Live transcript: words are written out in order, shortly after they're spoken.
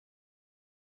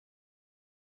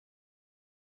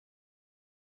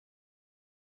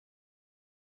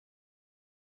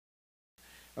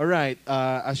All right.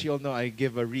 As you all know, I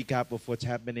give a recap of what's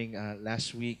happening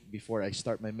last week before I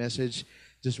start my message.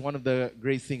 Just one of the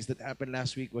great things that happened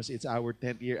last week was it's our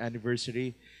 10th year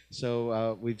anniversary.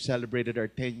 So we've celebrated our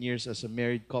 10 years as a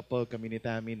married couple, kami ni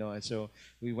Tammy, no? And so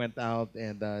we went out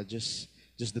and just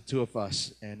the two of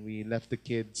us, and we left the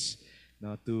kids,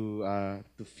 no, to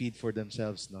feed for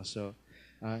themselves, no. So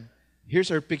uh, here's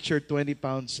our picture, 20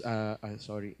 pounds.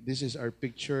 Sorry, this is our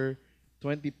picture,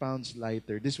 20 pounds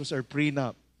lighter. This was our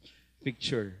prenup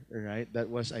picture, right? That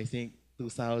was, I think,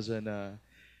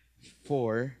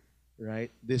 2004, right?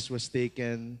 This was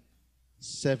taken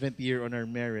 7th year on our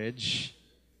marriage,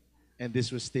 and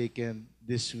this was taken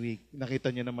this week.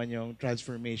 Nakita niyo naman yung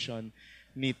transformation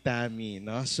ni Tammy,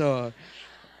 no? So,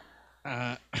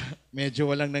 ah,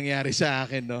 medyo walang nangyari sa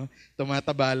akin, no?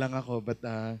 Tumataba lang ako, but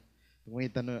may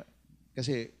tanong,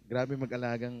 kasi grabe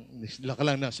mag-alagang, laka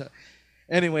lang na.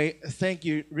 Anyway, thank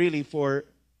you really for,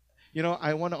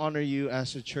 I want to honor you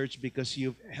as a church because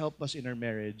you've helped us in our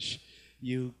marriage.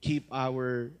 You keep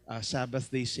our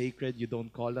Sabbath day sacred. You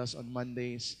don't call us on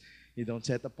Mondays. You don't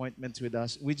set appointments with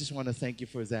us. We just want to thank you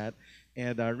for that.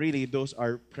 And really, those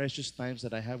are precious times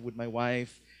that I have with my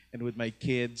wife and with my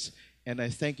kids. And I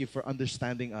thank you for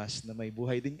understanding us na may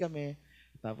buhay din kami.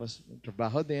 Tapos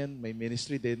trabaho din, may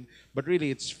ministry din. But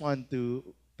really, it's fun to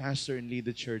pastor and lead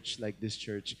the church like this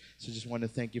church. So just want to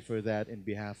thank you for that in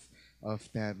behalf of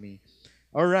Tammy.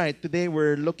 All right, today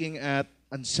we're looking at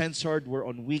Uncensored. We're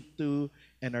on week 2,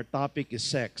 and our topic is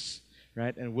sex,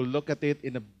 right? And we'll look at it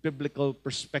in a biblical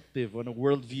perspective, on a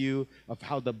worldview of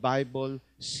how the Bible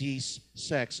sees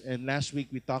sex. And last week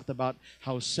we talked about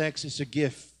how sex is a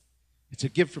gift. It's a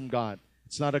gift from God.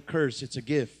 It's not a curse, it's a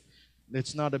gift.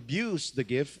 Let's not abuse the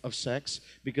gift of sex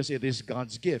because it is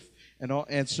God's gift.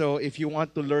 And so if you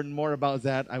want to learn more about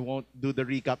that, I won't do the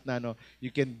recap na, no.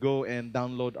 You can go and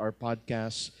download our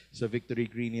podcast sa Victory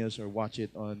Green News or watch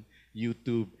it on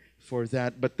YouTube for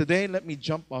that. But today, let me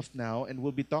jump off now, and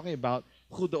we'll be talking about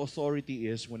who the authority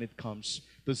is when it comes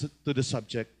to the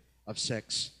subject of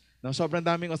sex. Now, sobrang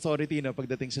daming authority, no,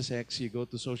 pagdating sa sex. You go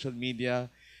to social media.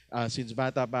 Since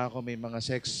bata pa ako, may mga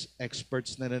sex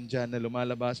experts na nandyan na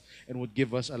lumalabas and would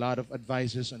give us a lot of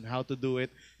advices on how to do it.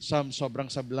 Some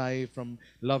sobrang sablay, from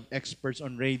love experts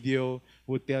on radio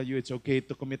who would tell you it's okay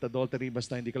to commit adultery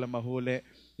basta hindi ka lang mahuli.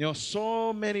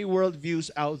 So many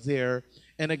worldviews out there.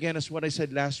 And again, as what I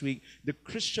said last week, the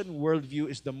Christian worldview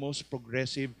is the most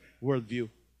progressive worldview.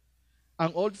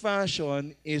 Ang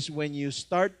old-fashioned is when you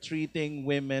start treating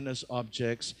women as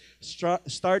objects,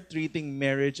 start treating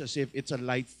marriage as if it's a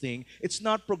light thing. It's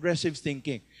not progressive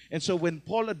thinking. And so when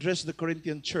Paul addressed the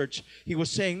Corinthian church, he was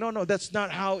saying, no, that's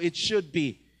not how it should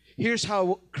be. Here's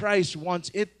how Christ wants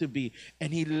it to be.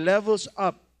 And he levels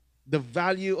up the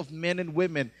value of men and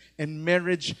women and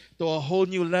marriage to a whole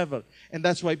new level. And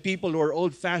that's why people who are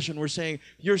old-fashioned were saying,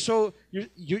 you're so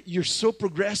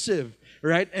progressive.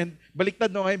 Right? And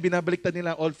baliktad no, ngayon, binabaliktad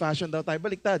nila, old-fashioned daw tayo.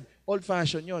 Baliktad,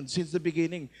 old-fashioned yon. Since the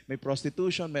beginning, may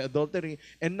prostitution, may adultery.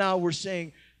 And now we're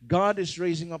saying, God is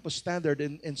raising up a standard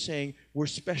and saying, we're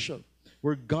special.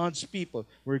 We're God's people.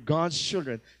 We're God's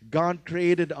children. God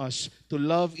created us to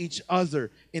love each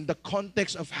other in the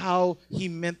context of how He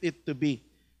meant it to be.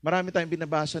 Marami tayong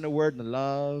binabasa na word na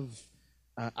love,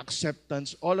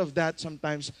 acceptance. All of that,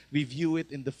 sometimes we view it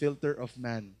in the filter of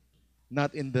man.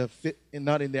 Not in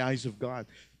the eyes of God.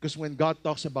 Because when God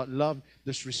talks about love,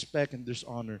 there's respect and there's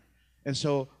honor. And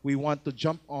so we want to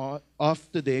jump off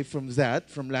today from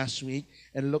last week,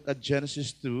 and look at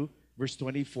Genesis 2, verse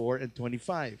 24 and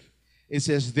 25. It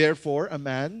says, therefore, a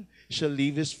man shall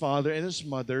leave his father and his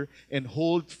mother and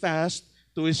hold fast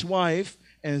to his wife,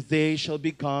 and they shall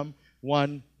become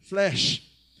one flesh.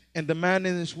 And the man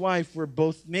and his wife were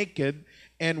both naked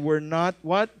and were not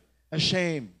what?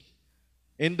 Ashamed.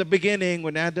 In the beginning,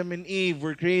 when Adam and Eve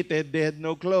were created, they had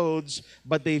no clothes,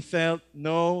 but they felt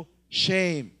no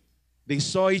shame. They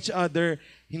saw each other,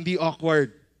 hindi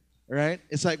awkward, right?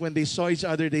 It's like when they saw each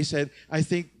other, they said, I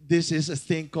think this is a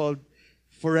thing called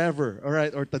forever, all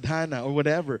right, or tadhana, or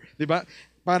whatever. Diba?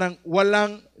 Parang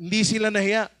hindi sila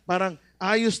nahiya. Parang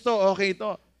ayos to, okay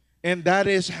to. And that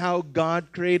is how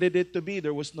God created it to be.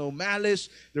 There was no malice,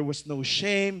 there was no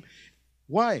shame.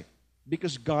 Why?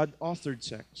 Because God authored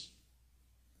sex.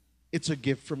 It's a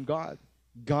gift from God.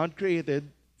 God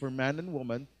created for man and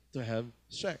woman to have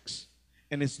sex.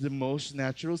 And it's the most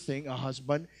natural thing a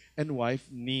husband and wife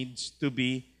needs to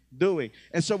be doing.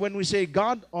 And so when we say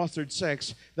God authored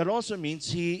sex, that also means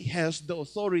He has the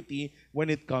authority when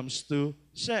it comes to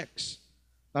sex.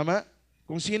 Tama?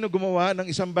 Kung sino gumawa ng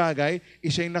isang bagay,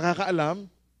 siya yung nakakaalam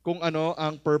kung ano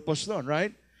ang purpose nun,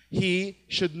 right? He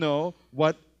should know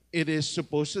what it is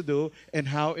supposed to do and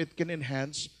how it can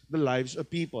enhance the lives of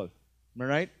people. Am I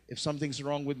right? If something's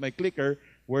wrong with my clicker,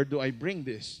 where do I bring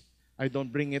this? I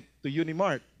don't bring it to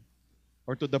Unimart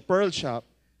or to the Pearl Shop.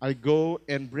 I go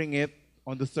and bring it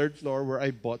on the third floor where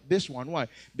I bought this one. Why?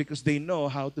 Because they know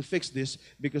how to fix this,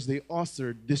 because they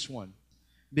authored this one.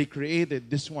 They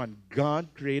created this one. God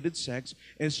created sex,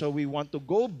 and so we want to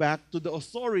go back to the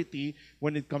authority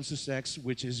when it comes to sex,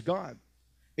 which is God.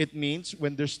 It means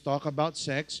when there's talk about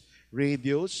sex,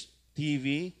 radios,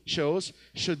 TV, shows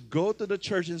should go to the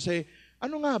church and say,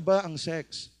 ano nga ba ang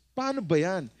sex? Paano ba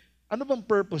yan? Ano bang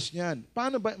purpose niyan?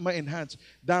 Paano ba ma-enhance?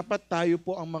 Dapat tayo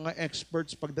po ang mga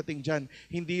experts pagdating dyan.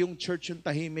 Hindi yung church yung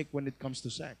tahimik when it comes to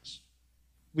sex.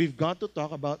 We've got to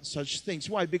talk about such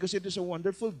things. Why? Because it is a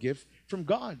wonderful gift from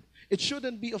God. It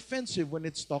shouldn't be offensive when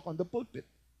it's talked on the pulpit.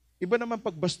 Iba naman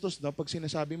pag bastos, no? Pag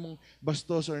sinasabi mong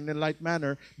bastos or in a light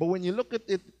manner. But when you look at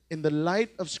it in the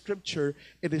light of Scripture,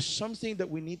 it is something that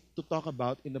we need to talk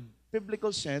about in a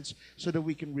biblical sense so that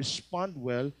we can respond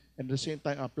well and at the same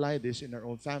time apply this in our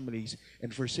own families.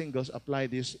 And for singles, apply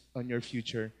this on your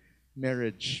future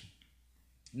marriage.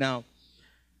 Now,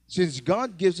 since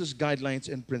God gives us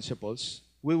guidelines and principles,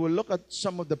 we will look at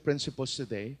some of the principles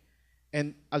today.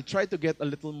 And I'll try to get a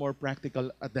little more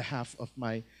practical at the half of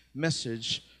my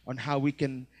message on how we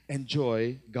can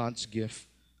enjoy God's gift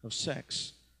of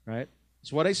sex, right?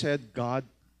 So what I said, God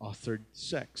authored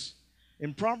sex.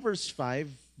 In Proverbs 5,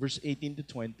 verse 18 to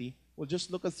 20, we'll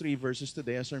just look at 3 verses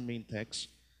today as our main text.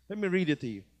 Let me read it to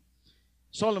you.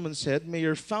 Solomon said, "May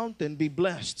your fountain be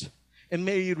blessed, and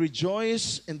may you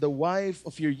rejoice in the wife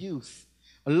of your youth.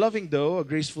 A loving doe, a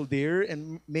graceful deer,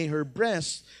 and may her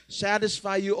breast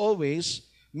satisfy you always.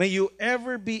 May you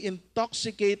ever be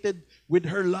intoxicated with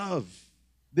her love."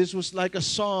 This was like a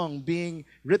song being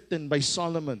written by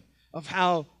Solomon of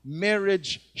how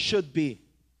marriage should be.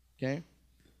 Okay?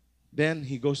 Then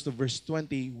he goes to verse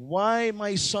 20. "Why,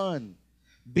 my son,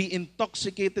 be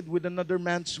intoxicated with another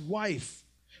man's wife?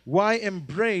 Why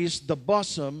embrace the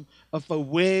bosom of a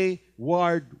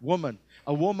wayward woman?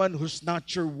 A woman who's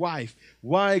not your wife.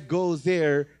 Why go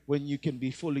there when you can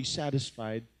be fully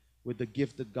satisfied with the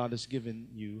gift that God has given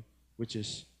you, which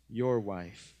is your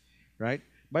wife?" Right?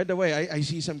 By the way, I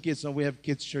see some kids. Now we have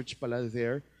kids church pala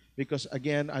there because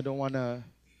again, I don't want to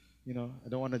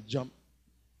jump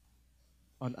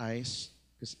on ice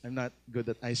because I'm not good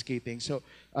at ice skating. So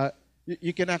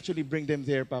you can actually bring them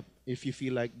there, Pap, if you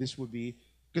feel like this would be,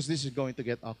 because this is going to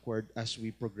get awkward as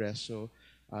we progress. So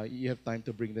you have time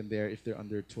to bring them there if they're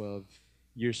under 12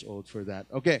 years old for that.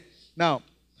 Okay. Now,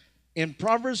 in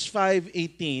Proverbs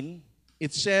 5:18,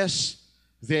 it says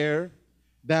there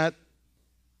that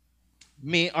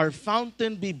may our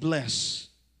fountain be blessed,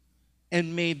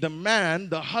 and may the man,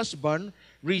 the husband,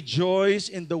 rejoice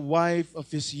in the wife of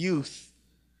his youth.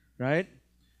 Right?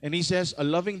 And he says, "A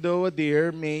loving doe, a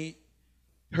deer, may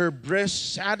her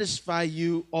breast satisfy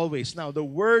you always." Now, the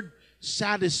word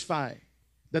satisfy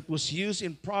that was used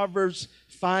in Proverbs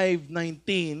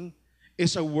 5:19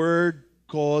 is a word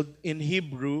called, in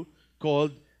Hebrew,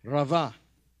 called rava.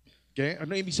 Okay?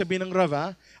 Ano ibig sabihin ng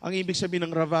rava? Ang ibig sabihin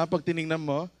ng rava, pag tinignan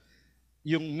mo,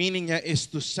 yung meaning niya is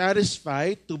to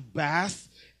satisfy, to bath,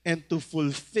 and to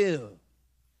fulfill.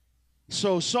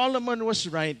 So Solomon was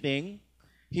writing,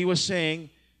 he was saying,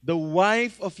 the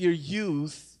wife of your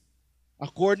youth,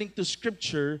 according to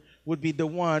Scripture, would be the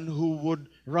one who would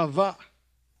rava.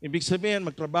 Ibig sabihin,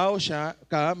 magtrabaho siya,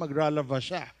 magralava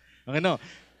siya. Okay, no?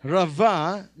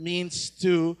 Rava means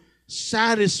to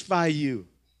satisfy you.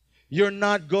 You're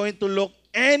not going to look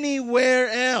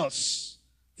anywhere else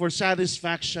for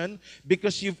satisfaction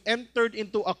because you've entered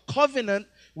into a covenant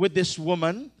with this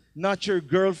woman, not your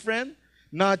girlfriend,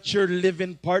 not your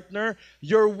live-in partner,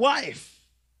 your wife.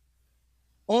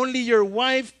 Only your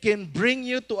wife can bring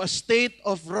you to a state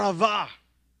of rava.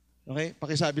 Okay?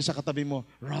 Pakisabi sa katabi mo,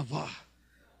 rava.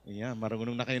 Yeah,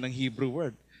 marunong na kayo ng Hebrew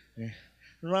word. Okay.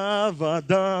 Rava,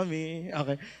 dami.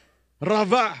 Okay.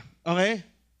 Rava. Okay?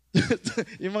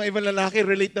 Yung mga ibang lalaki,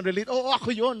 relate na relate. Oh, ako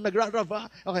yun, nagrarava.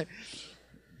 Okay.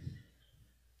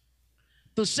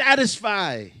 To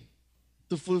satisfy,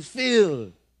 to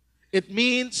fulfill. It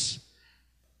means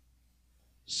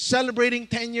celebrating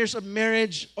 10 years of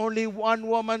marriage, only one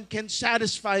woman can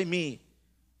satisfy me.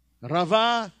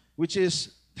 Rava, which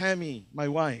is Tammy, my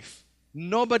wife.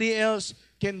 Nobody else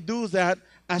can do that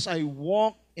as I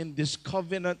walk in this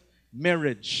covenant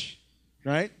marriage.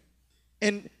 Right?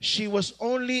 And she was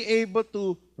only able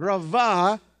to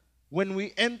rava when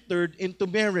we entered into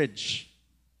marriage.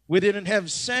 We didn't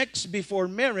have sex before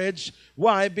marriage.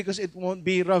 Why? Because it won't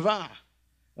be rava.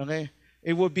 Okay?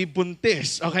 It would be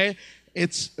buntis. Okay?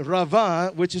 It's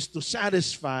rava, which is to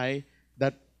satisfy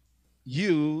that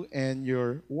you and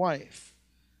your wife.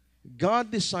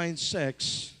 God designed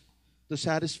sex to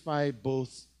satisfy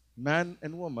both man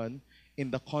and woman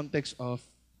in the context of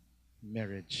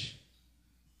marriage.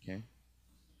 Okay.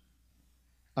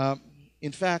 Um,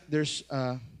 in fact, there's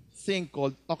a thing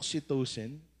called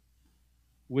oxytocin,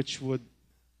 which would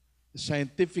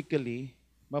scientifically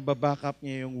mababack up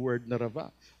niya yung word na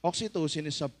rava. Oxytocin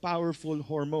is a powerful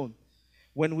hormone.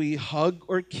 When we hug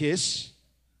or kiss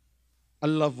a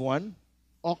loved one,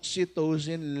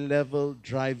 oxytocin level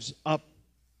drives up.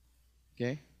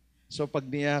 Okay? So pag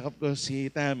niyakap ko si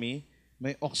Tammy,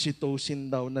 may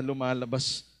oxytocin daw na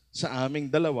lumalabas sa aming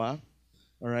dalawa,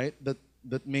 all right?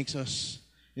 That makes us,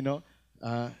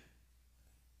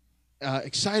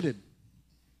 excited.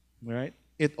 All right?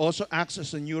 It also acts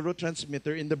as a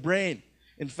neurotransmitter in the brain.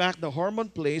 In fact, the hormone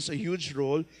plays a huge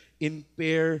role in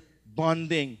pair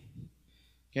bonding.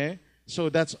 Okay? So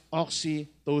that's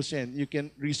oxytocin. You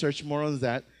can research more on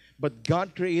that. But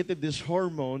God created this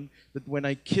hormone that when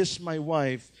I kiss my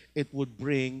wife, it would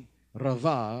bring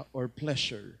rava or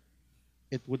pleasure.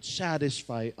 It would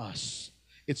satisfy us.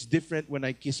 It's different when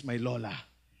I kiss my lola.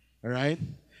 All right?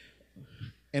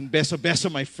 And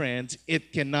beso, my friends,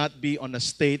 it cannot be on a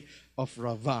state of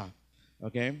rava.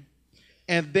 Okay?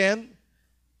 And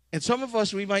some of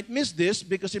us, we might miss this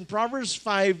because in Proverbs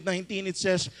 5:19 it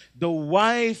says, the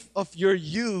wife of your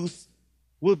youth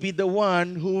will be the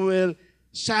one who will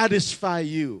satisfy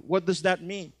you. What does that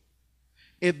mean?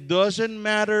 It doesn't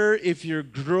matter if you're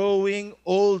growing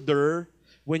older.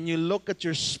 When you look at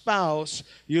your spouse,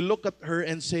 you look at her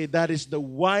and say, that is the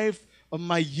wife of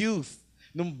my youth.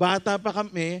 Nung bata pa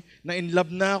kami, na in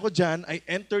love na ako dyan, I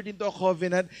entered into a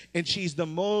covenant and she is the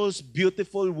most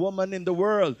beautiful woman in the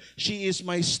world. She is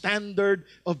my standard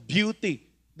of beauty.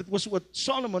 That was what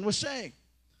Solomon was saying.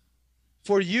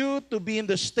 For you to be in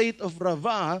the state of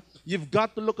rava, you've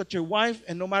got to look at your wife,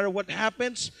 and no matter what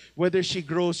happens, whether she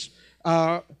grows,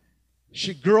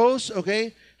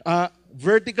 okay,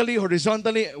 vertically,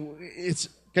 horizontally, it's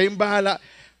kayong bahala.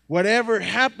 Whatever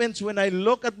happens when I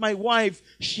look at my wife,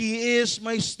 she is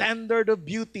my standard of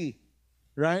beauty.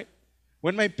 Right?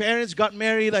 When my parents got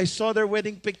married, I saw their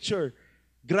wedding picture.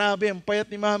 Grabe, ang payat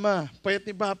ni mama, payat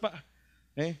ni papa.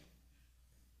 Okay?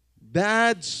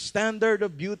 Dad's standard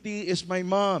of beauty is my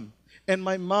mom. And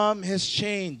my mom has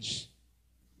changed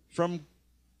from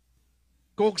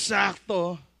Coke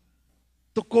Sakto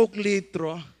to Coke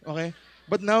Litro. Okay?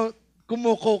 But now,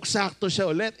 kumo-Coke Sakto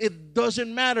siya ulit. It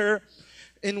doesn't matter.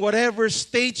 In whatever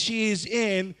state she is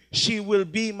in, she will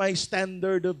be my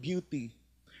standard of beauty.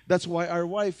 That's why our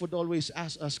wife would always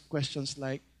ask us questions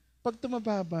like, pag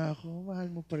tumaba ba ako, mahal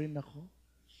mo pa rin ako?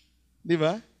 Di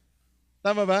ba?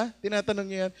 Tama ba? Tinatanong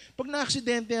niya yan. Pag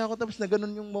na-aksidente ako tapos na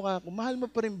ganun yung mukha ko, mahal mo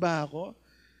pa rin ba ako?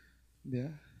 Di ba?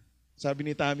 Sabi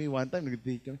ni Tammy one time,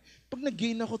 nag-date kami, pag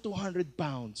nag-gain ako 200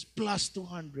 pounds, plus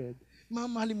 200,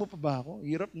 mamahalin mo pa ba ako?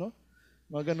 Hirap, no?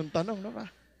 Mga ganun tanong, no?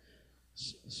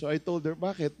 So I told her,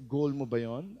 bakit? Goal mo ba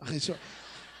yon? Okay, so,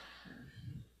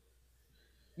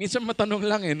 minsan matanong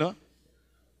lang no?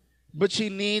 But she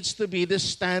needs to be the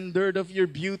standard of your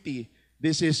beauty.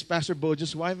 This is Pastor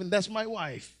Bojo's wife, and that's my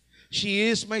wife. She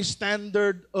is my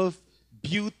standard of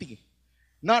beauty.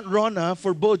 Not Rona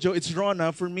for Bojo, it's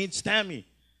Rona for me, it's Tammy.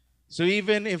 So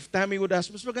even if Tammy would ask,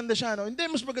 mas maganda siya, no? Hindi,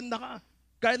 mas maganda ka.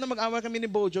 Kahit na mag-away kami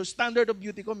ni Bojo, standard of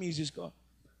beauty ko, misis ko.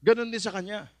 Ganon din sa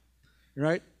kanya.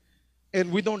 Right? And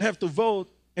we don't have to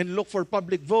vote and look for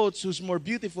public votes who's more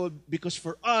beautiful because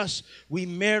for us, we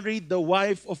married the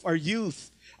wife of our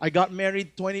youth. I got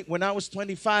married when I was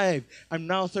 25. I'm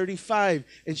now 35.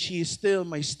 And she is still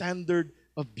my standard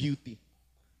of beauty.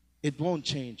 It won't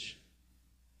change.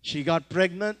 She got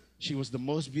pregnant. She was the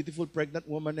most beautiful pregnant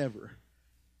woman ever.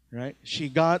 Right?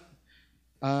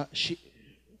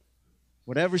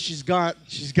 Whatever she's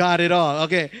got it all.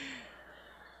 Okay.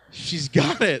 She's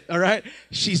got it, all right?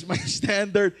 She's my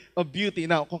standard of beauty.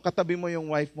 Now, kung katabi mo yung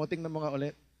wife mo, tingnan mo nga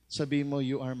ulit, sabi mo,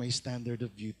 you are my standard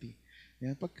of beauty.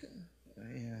 Yan,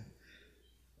 yeah.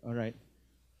 All right.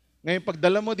 Ngayon,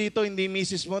 pagdala mo dito, hindi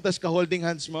misis mo, tas ka-holding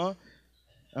hands mo,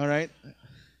 all right?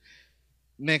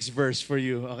 Next verse for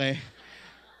you, okay?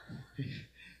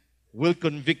 Will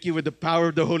convict you with the power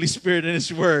of the Holy Spirit and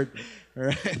His Word.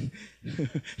 All right?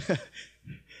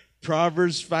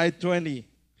 Proverbs 5:20.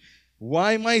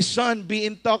 Why, my son, be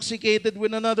intoxicated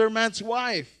with another man's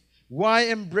wife?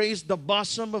 Why embrace the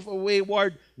bosom of a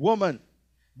wayward woman?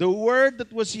 The word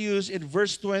that was used in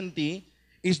verse 20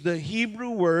 is the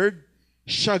Hebrew word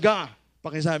shaga.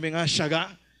 Pakisabi nga,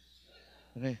 shaga.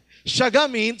 Okay. Shaga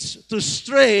means to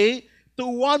stray, to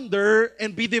wander,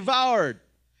 and be devoured.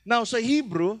 Now, sa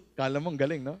Hebrew, kala mong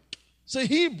galing, no? Sa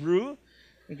Hebrew,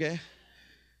 okay?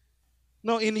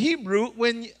 No, in Hebrew,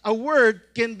 when a word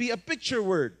can be a picture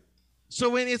word. So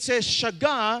when it says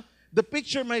shaga, the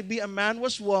picture might be a man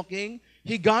was walking,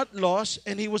 he got lost,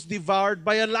 and he was devoured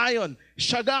by a lion.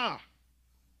 Shaga.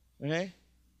 Okay?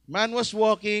 Man was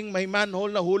walking, may manhole,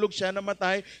 nahulog siya,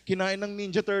 namatay, kinain ng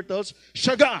Ninja Turtles.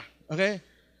 Shaga. Okay?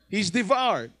 He's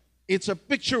devoured. It's a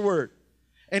picture word.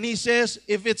 And he says,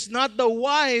 if it's not the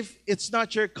wife, it's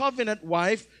not your covenant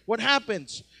wife, what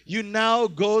happens? You now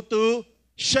go to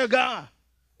shaga.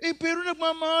 Pero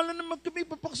nagmamahalan naman kami,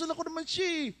 papakasal ako naman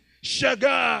siya.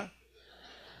 Shaga.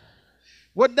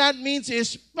 What that means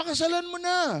is, pakasalan mo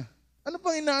na. Ano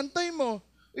pang inaantay mo?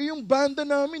 Yung banda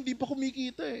namin, di pa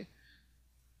kumikita eh.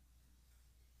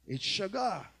 It's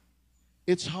shaga.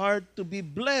 It's hard to be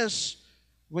blessed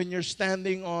when you're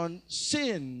standing on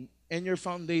sin and your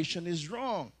foundation is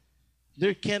wrong.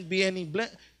 There can't be any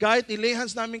kahit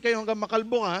ilehans namin kayo hanggang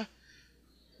makalbo ka,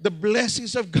 the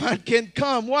blessings of God can't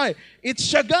come. Why? It's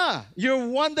shaga. You're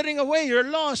wandering away. You're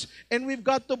lost. And we've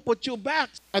got to put you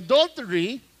back.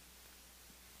 Adultery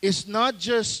is not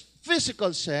just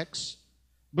physical sex,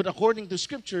 but according to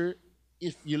Scripture,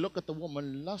 if you look at the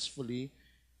woman lustfully,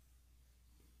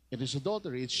 it is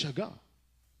adultery. It's shaga.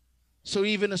 So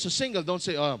even as a single, don't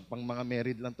say, oh, pang mga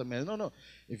married lang to. No, no.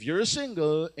 If you're a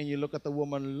single and you look at a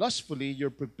woman lustfully,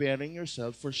 you're preparing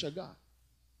yourself for shaga.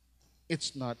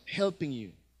 It's not helping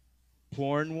you.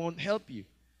 Porn won't help you.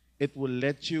 It will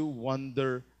let you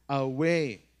wander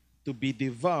away to be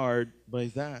devoured by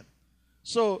that.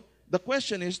 So the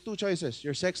question is two choices.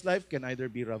 Your sex life can either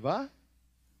be rava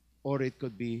or it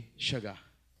could be shaga.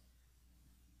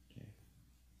 Okay.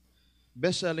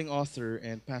 Best-selling author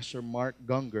and Pastor Mark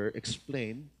Gungor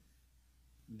explained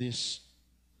this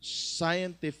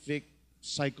scientific,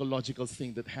 psychological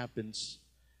thing that happens,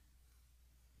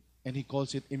 and he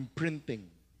calls it imprinting.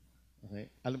 Okay?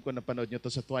 Alam ko napanood nyo to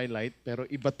sa Twilight, pero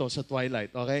iba to sa Twilight.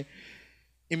 Okay?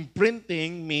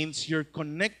 Imprinting means you're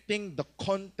connecting the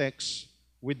context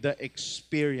with the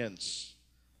experience.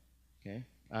 Okay?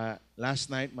 Last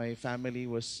night, my family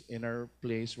was in our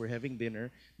place. We're having dinner.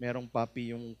 Merong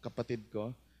papi yung kapatid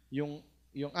ko. Yung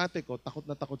ate ko, takot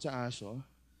na takot sa aso.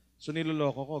 So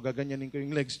niloloko ko, gaganyanin ko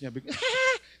yung legs niya.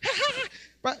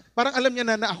 Parang alam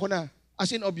niya na ako na.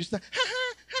 As in obvious na.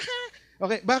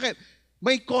 Okay, bakit?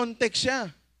 May context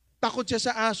siya. Takot siya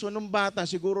sa aso nung bata.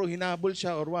 Siguro hinabol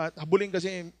siya or what. Habulin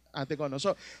kasi ate ko. No?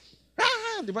 So,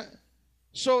 di ba?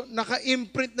 So,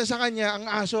 naka-imprint na sa kanya ang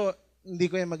aso, hindi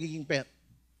ko yan magiging pet.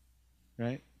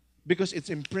 Right? Because it's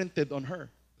imprinted on her.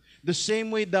 The same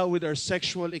way daw with our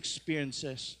sexual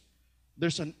experiences.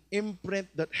 There's an imprint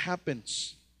that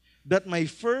happens. That my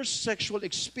first sexual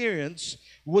experience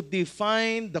would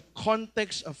define the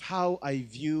context of how I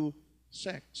view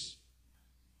sex.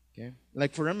 Okay?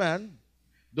 Like for a man,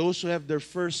 those who have their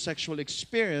first sexual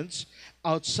experience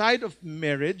outside of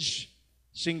marriage,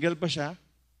 single pa siya,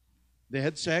 they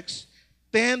had sex,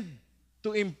 tend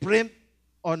to imprint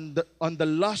on the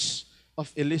lust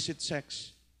of illicit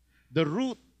sex. The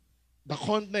root, the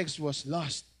context was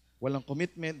lust. Walang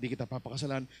commitment, di kita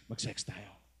papakasalan, mag-sex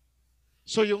tayo.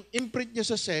 So yung imprint niya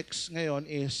sa sex ngayon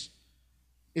is,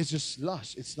 it's just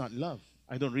lust. It's not love.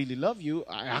 I don't really love you.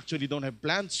 I actually don't have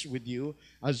plans with you.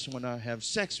 I just want to have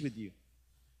sex with you.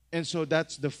 And so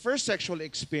that's the first sexual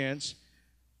experience.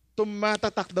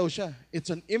 Tumatatak daw siya. It's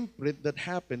an imprint that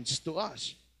happens to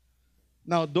us.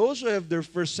 Now, those who have their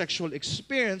first sexual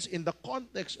experience in the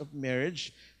context of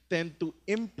marriage tend to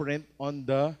imprint on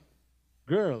the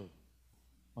girl,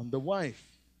 on the wife.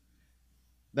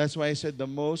 That's why I said the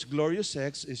most glorious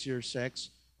sex is your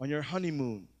sex on your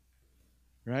honeymoon.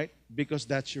 Right? Because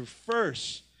that's your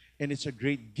first. And it's a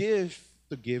great gift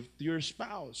to give to your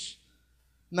spouse.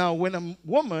 Now, when a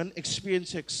woman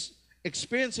experiences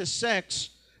sex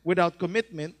without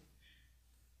commitment,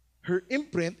 her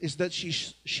imprint is that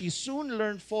she soon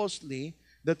learned falsely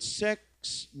that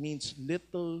sex means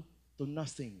little to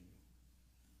nothing.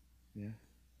 Yeah.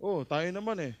 Oh, tayo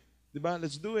naman eh. Diba?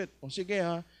 Let's do it. O sige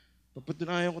ha,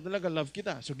 papatunayan ko talaga, love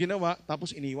kita. So ginawa,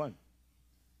 tapos iniwan.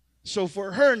 So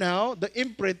for her now, the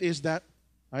imprint is that,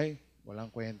 ay,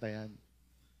 walang kwenta yan.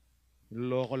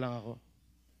 Niloloko lang ako.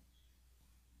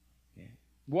 Okay.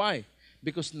 Why?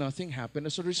 Because nothing happened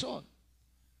as a result.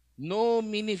 No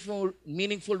meaningful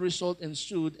result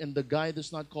ensued and the guy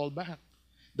does not call back.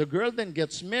 The girl then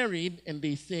gets married and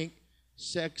they think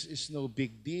sex is no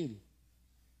big deal.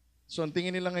 So ang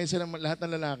tingin nila ngayon sa lahat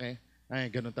ng lalaki, ay,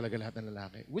 ganun talaga lahat ng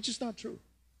lalaki. Which is not true.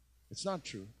 It's not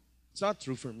true. It's not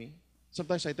true for me.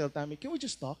 Sometimes I tell Tammy, can we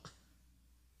just talk?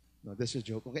 No, that's a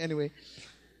joke. Okay, anyway.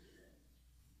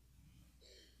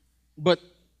 But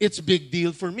it's a big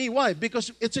deal for me. Why?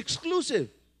 Because it's exclusive.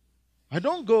 I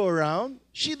don't go around.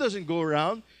 She doesn't go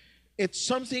around. It's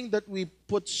something that we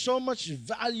put so much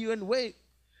value and weight.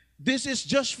 This is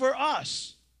just for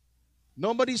us.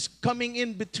 Nobody's coming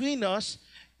in between us.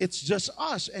 It's just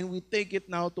us. And we take it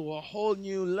now to a whole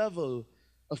new level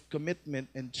of commitment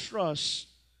and trust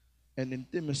and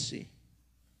intimacy.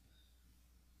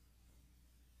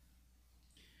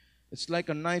 It's like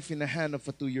a knife in the hand of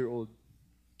a 2-year-old.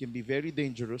 It can be very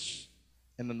dangerous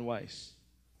and unwise.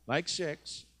 Like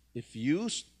sex, if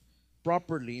used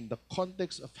properly in the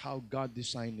context of how God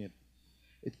designed it,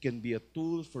 it can be a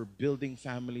tool for building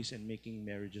families and making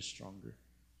marriages stronger.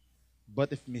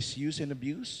 But if misused and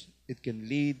abused, it can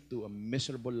lead to a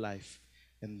miserable life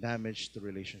and damage to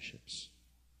relationships.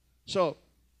 So,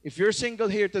 if you're single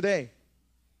here today,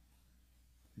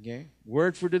 okay,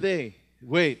 word for today,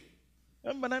 wait.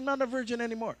 But I'm not a virgin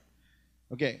anymore.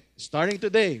 Okay, starting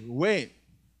today, wait.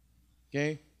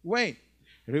 Okay, wait.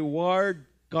 Reward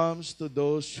comes to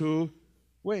those who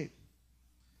wait.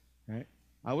 Right?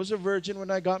 I was a virgin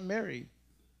when I got married.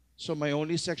 So my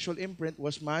only sexual imprint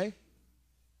was my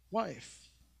wife.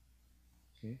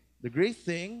 Okay? The great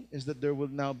thing is that there will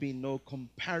now be no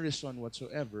comparison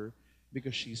whatsoever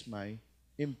because she's my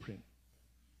imprint.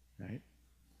 Right?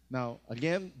 Now,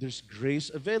 again, there's grace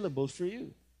available for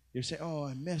you. You say, oh,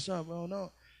 I mess up. Oh,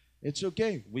 no. It's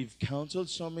okay. We've counseled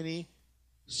so many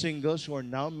singles who are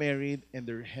now married and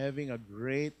they're having a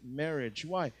great marriage.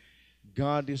 Why?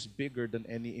 God is bigger than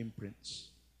any imprints.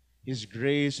 His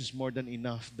grace is more than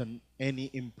enough than any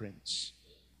imprints.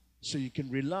 So you can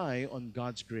rely on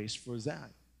God's grace for that.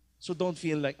 So don't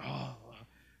feel like, oh,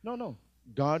 no.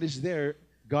 God is there.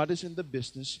 God is in the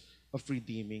business of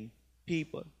redeeming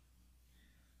people.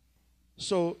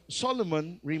 So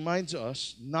Solomon reminds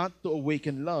us not to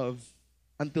awaken love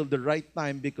until the right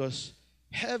time because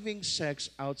having sex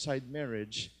outside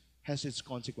marriage has its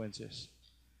consequences.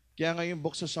 Kaya nga yung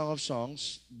book sa Song of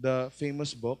Songs, the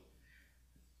famous book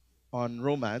on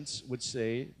romance would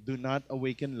say, do not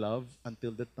awaken love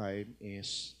until the time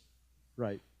is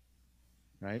right.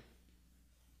 Right?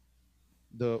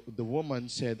 The woman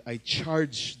said, I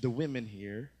charge the women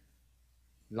here.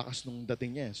 Lakas nung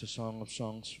dating niya sa Song of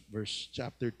Songs,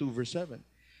 chapter 2, verse 7.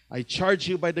 I charge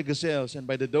you by the gazelles and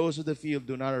by the does of the field,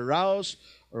 do not arouse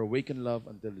or awaken love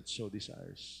until it so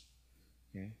desires.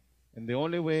 Okay? And the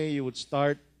only way you would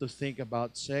start to think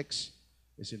about sex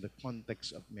is in the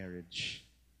context of marriage.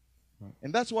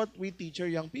 And that's what we teach our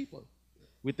young people.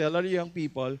 We tell our young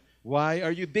people, why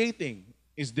are you dating?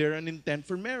 Is there an intent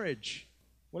for marriage?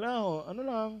 Wala ho, ano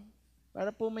lang,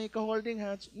 para po may ka-holding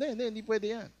hands. Hindi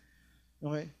pwede yan.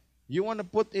 Okay? You want to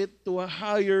put it to a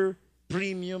higher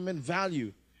premium and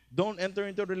value. Don't enter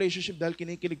into a relationship dahil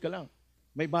kinikilig ka lang.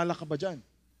 May bala ka ba dyan?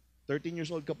 13 years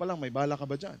old ka pa lang, may bala ka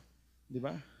ba dyan? Di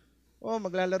ba? Oh,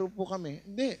 maglalaro po kami.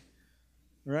 Hindi.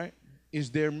 Right? Is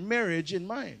there marriage in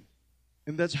mind?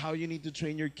 And that's how you need to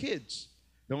train your kids.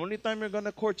 The only time you're going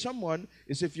to court someone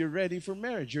is if you're ready for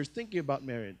marriage. You're thinking about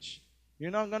marriage.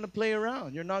 You're not going to play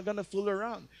around. You're not going to fool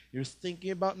around. You're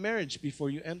thinking about marriage before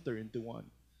you enter into one.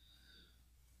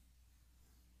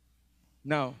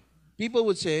 Now, people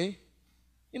would say,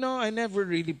 I never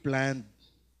really planned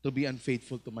to be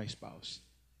unfaithful to my spouse.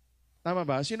 Tama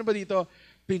ba? Sino ba dito,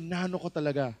 pinano ko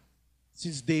talaga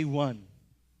since day one.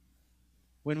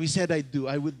 When we said I do,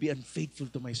 I would be unfaithful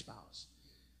to my spouse.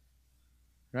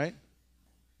 Right?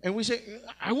 And we say,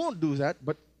 I won't do that,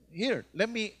 but here, let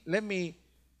me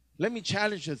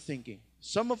challenge your thinking.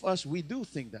 Some of us, we do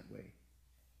think that way.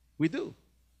 We do.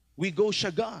 We go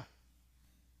shaga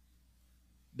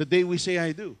the day we say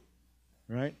I do.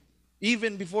 Right?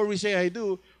 Even before we say I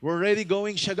do, we're already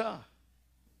going shaga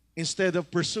instead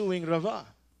of pursuing rava.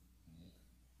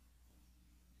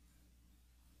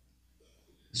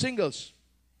 Singles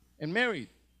and married,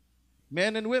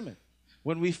 men and women.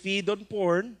 When we feed on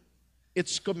porn,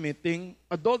 it's committing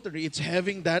adultery. It's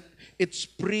having that, it's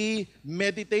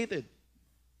premeditated.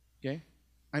 Okay?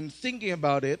 I'm thinking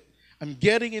about it. I'm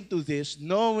getting into this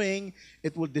knowing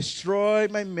it will destroy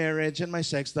my marriage and my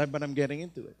sex life, but I'm getting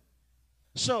into it.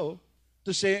 So,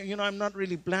 to say, I'm not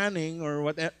really planning or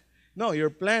whatever. No,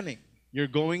 you're planning. You're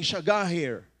going shaga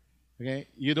here. Okay?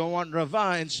 You don't want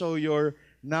rava, and so you're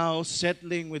now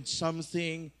settling with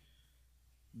something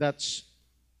that's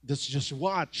just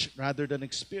watched rather than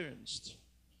experienced.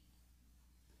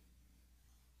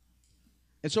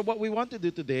 And so what we want to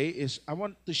do today is I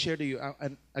want to share to you,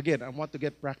 and again, I want to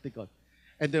get practical.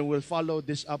 And then we'll follow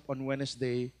this up on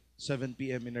Wednesday, 7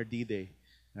 p.m. in our D-Day.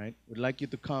 Right? We'd like you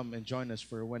to come and join us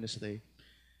for Wednesday.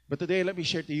 But today, let me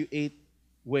share to you 8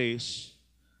 ways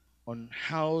on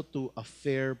how to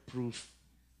affair-proof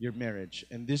your marriage.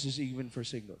 And this is even for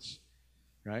singles,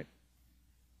 right?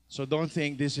 So don't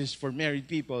think this is for married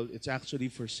people. It's actually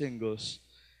for singles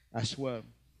as well.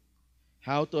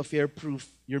 How to affair-proof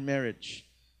your marriage.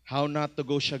 How not to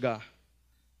go shaga.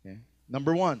 Okay?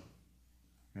 Number one,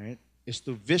 right, is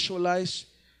to visualize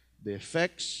the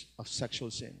effects of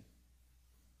sexual sin.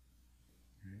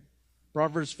 Right?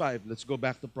 Proverbs 5. Let's go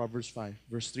back to Proverbs 5,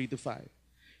 verse 3 to 5.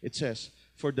 It says,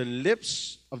 "For the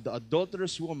lips of the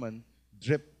adulterous woman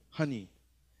drip honey,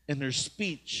 and her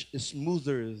speech is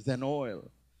smoother than oil.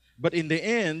 But in the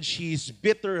end, she is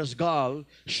bitter as gall,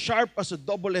 sharp as a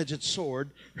double-edged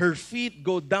sword. Her feet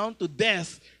go down to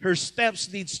death. Her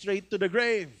steps lead straight to the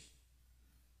grave."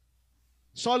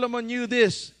 Solomon knew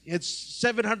this. He had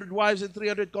 700 wives and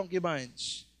 300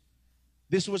 concubines.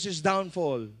 This was his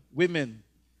downfall. Women,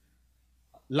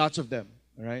 lots of them.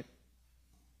 All right?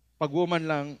 Pag woman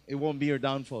lang, it won't be your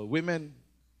downfall. Women,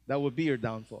 that will be your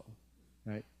downfall.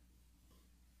 Right?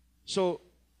 So,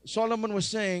 Solomon was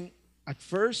saying, at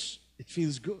first, it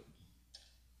feels good.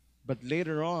 But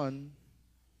later on,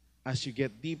 as you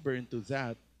get deeper into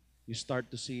that, you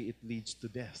start to see it leads to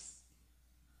death.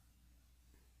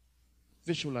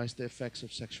 Visualize the effects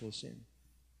of sexual sin.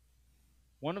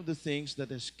 One of the things that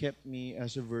has kept me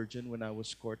as a virgin when I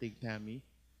was courting Tammy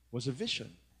was a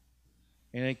vision.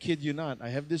 And I kid you not, I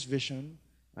have this vision.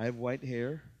 I have white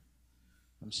hair.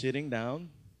 I'm sitting down,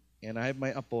 and I have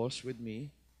my apos with me,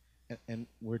 and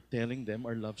we're telling them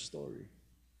our love story.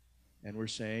 And we're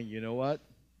saying, you know what?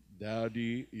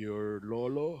 Daddy, your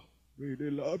lolo, really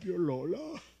love your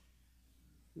lola.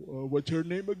 What's her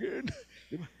name again?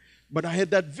 But I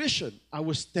had that vision. I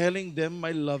was telling them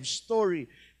my love story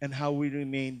and how we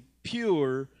remain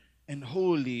pure and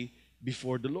holy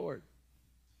before the Lord.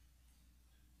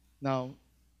 Now,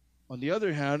 on the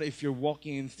other hand, if you're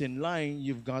walking in thin line,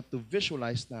 you've got to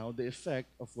visualize now the effect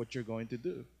of what you're going to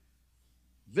do.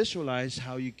 Visualize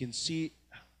how you can see,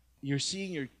 you're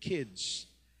seeing your kids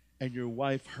and your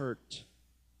wife hurt.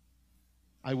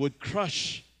 I would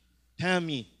crush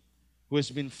Tammy, who has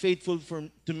been faithful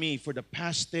to me for the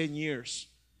past 10 years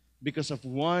because of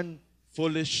one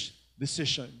foolish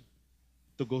decision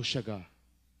to go shaga.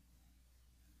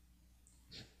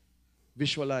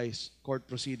 Visualize court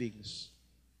proceedings,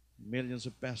 millions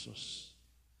of pesos.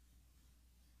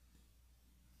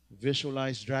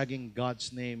 Visualize dragging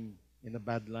God's name in a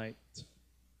bad light.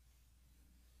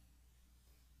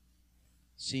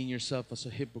 Seeing yourself as a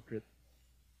hypocrite,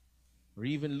 or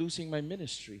even losing my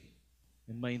ministry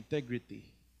and my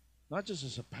integrity, not just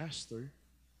as a pastor,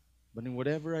 but in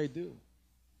whatever I do.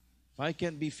 If I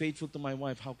can't be faithful to my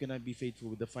wife, how can I be faithful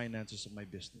with the finances of my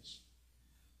business?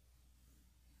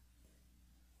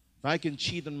 If I can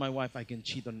cheat on my wife, I can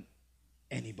cheat on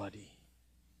anybody.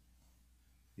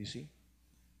 You see?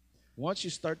 Once you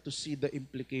start to see the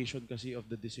implication kasi of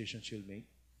the decisions you'll make,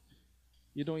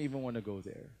 you don't even want to go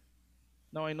there.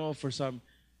 Now, I know for some,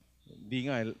 di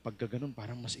nga, pagka ganun,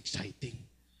 parang mas exciting.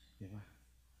 Diba?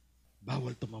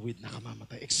 Bawal tumawid,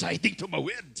 nakamamatay. Exciting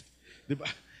tumawid. Diba?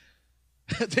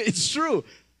 It's true.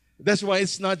 That's why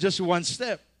it's not just one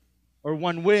step or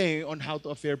one way on how to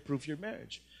affair-proof your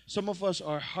marriage. Some of us,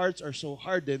 our hearts are so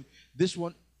hardened, this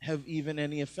won't have even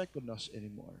any effect on us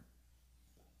anymore.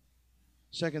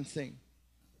 Second thing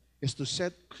is to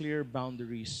set clear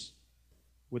boundaries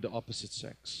with the opposite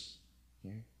sex.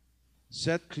 Okay?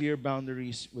 Set clear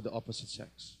boundaries with the opposite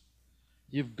sex.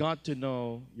 You've got to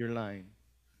know your line.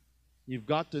 You've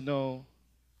got to know,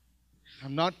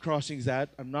 I'm not crossing that.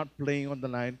 I'm not playing on the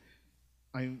line.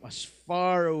 I'm as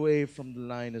far away from the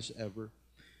line as ever.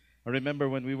 I remember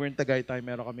when we were in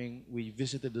Tagaytay, we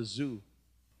visited the zoo.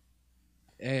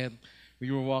 And we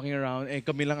were walking around, and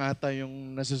kami lang ata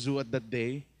yung nasa zoo at that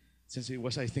day, since it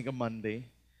was, I think, a Monday.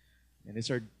 And it's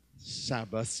our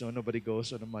Sabbath, so nobody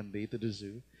goes on a Monday to the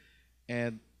zoo.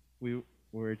 And we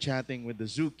were chatting with the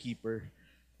zookeeper,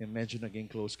 and medyo naging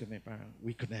close kami, parang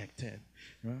we connected.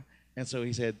 Right? And so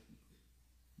he said,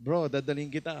 bro,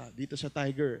 dadaling kita dito sa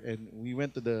tiger. And we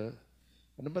went to the,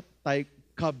 ano ba,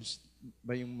 cubs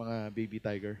ba yung mga baby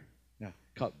tiger? Yeah,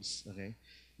 cubs, okay?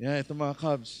 Yeah, ito mga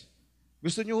cubs.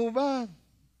 Gusto nyo ba?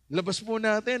 Labas po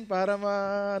natin para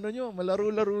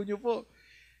malaro-laro nyo po.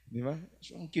 Di ba?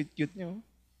 So, ang cute-cute nyo.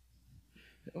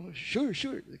 Oh, sure.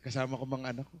 Kasama ko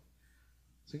mga anak ko.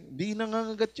 So, hindi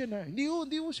nangangagat yan, ha? Hindi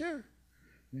ho, sir.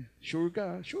 Sure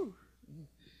ka? Sure.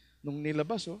 Nung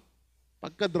nilabas,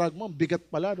 pagka-drug mo, bigat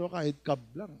pala, kahit cub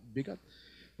lang, bigat.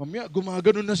 Mamaya,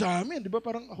 gumagano na sa amin, di ba?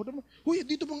 Parang ako naman, huy,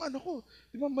 dito mga anak ko.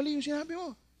 Di ba, mali yung sinabi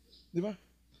mo. Di ba?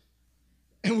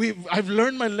 And I've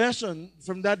learned my lesson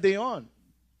from that day on.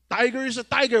 Tiger is a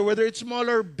tiger, whether it's small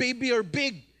or baby or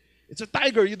big. It's a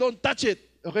tiger. You don't touch it,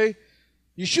 okay?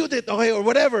 You shoot it, okay, or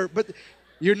whatever, but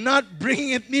you're not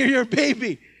bringing it near your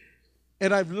baby.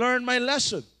 And I've learned my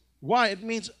lesson. Why? It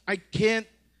means I can't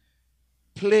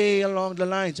play along the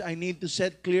lines. I need to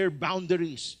set clear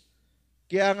boundaries.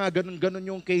 Kaya nga, ganun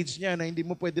yung cage niya na hindi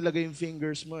mo pwede lagay yung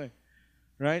fingers mo eh.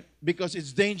 Right? Because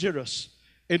it's dangerous.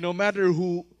 And no matter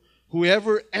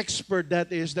whoever expert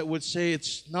that is that would say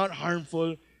it's not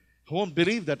harmful, I won't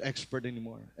believe that expert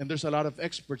anymore. And there's a lot of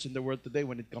experts in the world today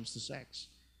when it comes to sex.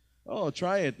 Oh,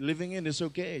 try it. Living in is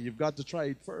okay. You've got to try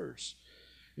it first.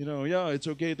 You know, yeah, it's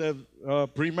okay to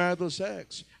have premarital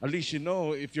sex. At least you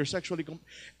know if you're sexually...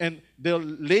 and they'll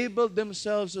label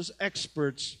themselves as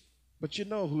experts, but you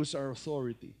know who's our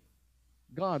authority?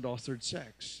 God authored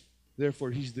sex.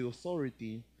 Therefore, He's the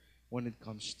authority when it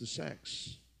comes to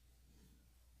sex.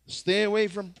 Stay away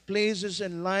from places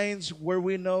and lines where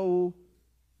we know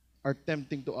are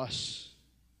tempting to us.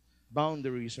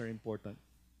 Boundaries are important.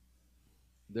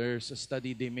 There's a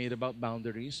study they made about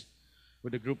boundaries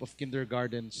with a group of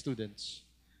kindergarten students.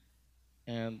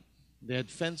 And they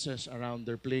had fences around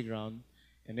their playground,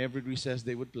 and every recess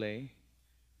they would play.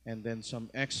 And then some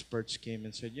experts came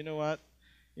and said, you know what?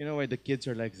 You know why the kids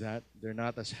are like that? They're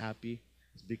not as happy.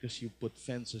 It's because you put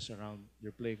fences around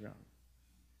your playground.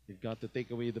 You've got to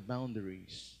take away the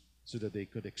boundaries so that they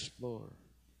could explore.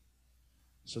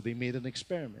 So they made an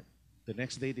experiment. The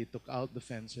next day they took out the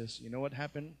fences. You know what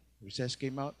happened? Recess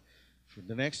came out. For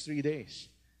the next 3 days,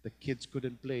 the kids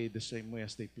couldn't play the same way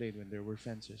as they played when there were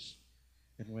fences.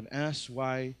 And when asked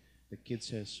why, the kid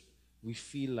says, we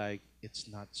feel like it's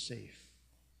not safe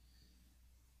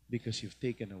because you've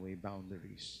taken away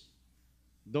boundaries.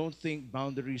 Don't think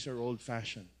boundaries are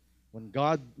old-fashioned. When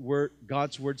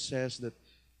God's word says that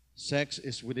sex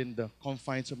is within the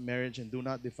confines of marriage and do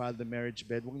not defile the marriage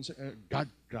bed, huwag niyo God,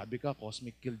 grabe ka,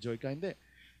 cosmic killjoy ka. Hindi.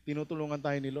 Tinutulungan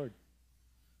tayo ni Lord.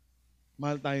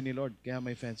 Mahal tayo ni Lord, kaya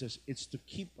may fences. It's to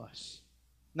keep us.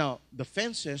 Now, the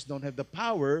fences don't have the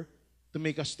power to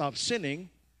make us stop sinning,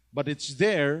 but it's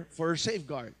there for a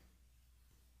safeguard.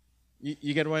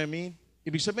 You get what I mean?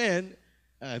 Ibig sabihin,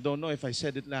 I don't know if I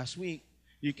said it last week,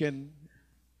 you can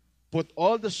put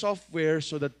all the software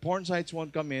so that porn sites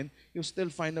won't come in, you'll still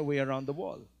find a way around the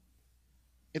wall.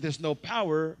 It has no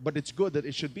power, but it's good that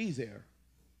it should be there.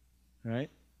 Right?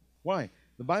 Why?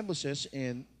 The Bible says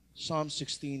in Psalm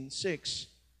 16:6,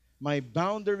 my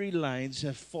boundary lines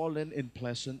have fallen in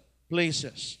pleasant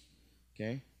places.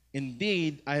 Okay?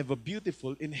 Indeed, I have a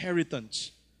beautiful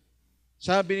inheritance.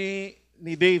 Sabi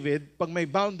ni David, pag may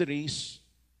boundaries,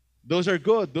 those are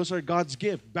good. Those are God's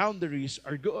gift. Boundaries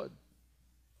are good.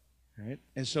 Right?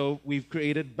 And so we've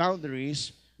created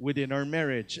boundaries within our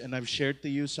marriage. And I've shared to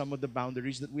you some of the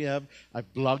boundaries that we have.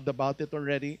 I've blogged about it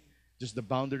already. Just the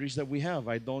boundaries that we have.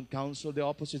 I don't counsel the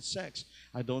opposite sex.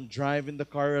 I don't drive in the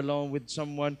car alone with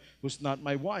someone who's not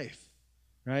my wife.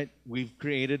 Right? We've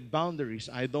created boundaries.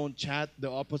 I don't chat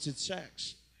the opposite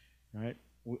sex. Right?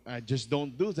 I just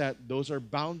don't do that. Those are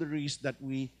boundaries that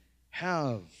we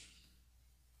have.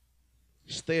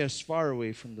 Stay as far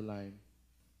away from the line.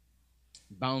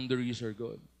 Boundaries are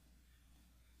good.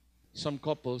 Some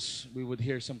couples, we would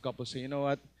hear some couples say, you know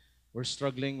what? We're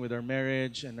struggling with our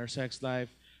marriage and our sex life.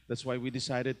 That's why we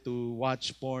decided to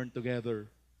watch porn together.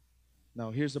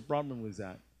 Now, here's the problem with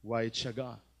that. Why it's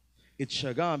shaga? It's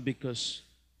shaga because,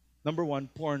 number one,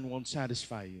 porn won't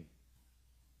satisfy you.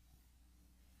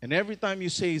 And every time you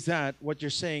say that, what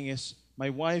you're saying is, my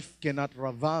wife cannot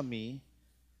rava me.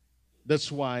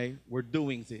 That's why we're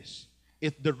doing this.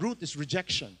 The root is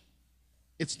rejection.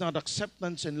 It's not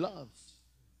acceptance and love.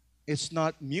 It's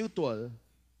not mutual.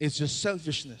 It's just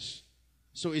selfishness.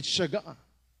 So it's shaga.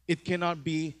 It cannot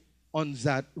be on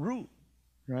that root,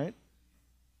 right?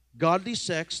 Godly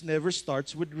sex never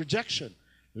starts with rejection.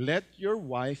 Let your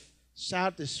wife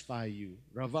satisfy you.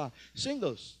 Rava.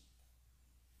 Singles.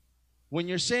 When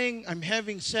you're saying, I'm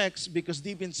having sex because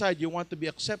deep inside you want to be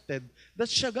accepted,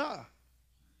 that's shaga.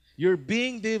 You're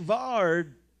being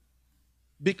devoured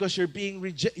because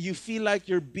you feel like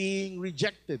you're being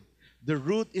rejected. The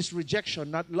root is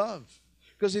rejection, not love.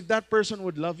 Because if that person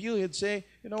would love you, he'd say,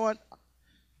 you know what?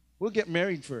 We'll get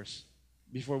married first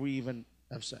before we even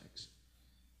have sex.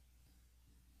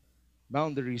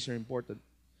 Boundaries are important.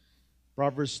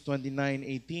 Proverbs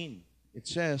 29:18. It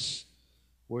says,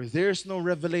 where there's no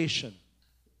revelation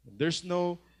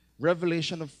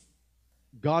of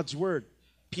God's word,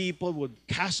 people would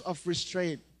cast off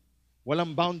restraint.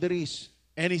 Walang boundaries.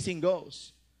 Anything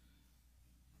goes.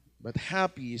 But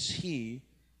happy is he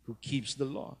who keeps the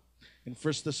law. In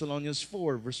 1 Thessalonians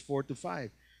 4, verse 4 to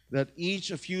 5, that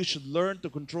each of you should learn to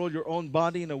control your own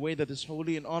body in a way that is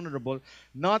holy and honorable,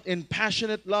 not in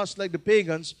passionate lust like the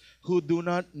pagans who do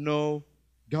not know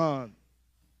God.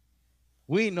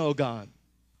 We know God.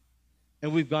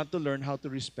 And we've got to learn how to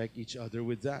respect each other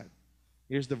with that.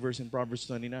 Here's the verse in Proverbs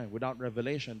 29. Without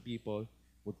revelation, people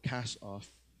would cast off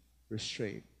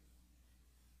restraint.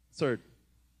 Third,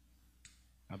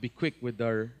 I'll be quick with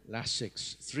our last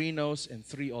 6. 3 no's and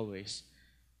 3 always.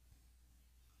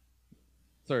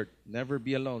 Third, never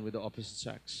be alone with the opposite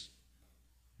sex.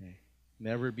 Okay.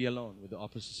 Never be alone with the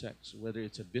opposite sex. Whether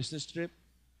it's a business trip,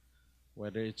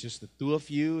 whether it's just the two of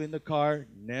you in the car,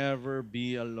 never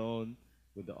be alone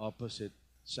with the opposite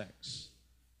sex.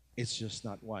 It's just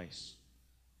not wise.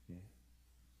 Okay.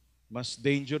 Mas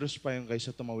dangerous pa yung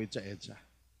kaysa tumawid sa EDSA.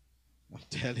 I'm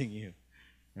telling you.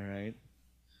 All right?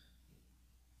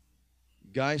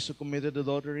 Guys who committed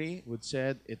adultery would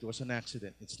said it was an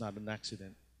accident. It's not an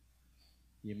accident.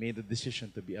 You made a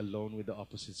decision to be alone with the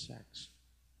opposite sex.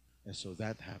 And so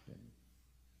that happened.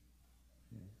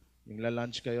 Yung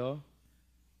la-lunch kayo,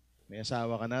 may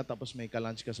asawa ka na, tapos may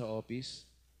ka-lunch ka sa office,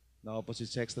 na opposite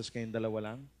sex, tapos kayong dalawa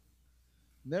lang.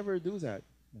 Never do that.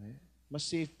 Right? Mas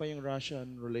safe pa yung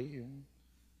Russian roulette.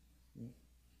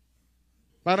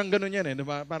 Parang ganun yan eh.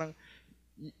 Diba? Parang,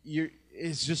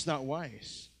 it's just not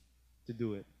wise to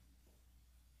do it.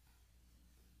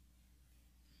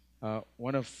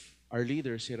 One of our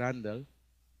leaders, si Randall,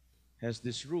 has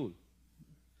this rule.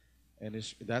 And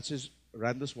that's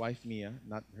Randall's wife, Mia,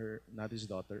 not his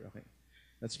daughter. Okay.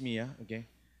 That's Mia, okay.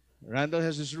 Randall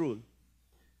has this rule.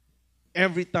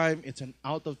 Every time it's an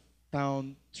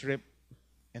out-of-town trip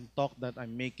and talk that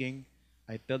I'm making,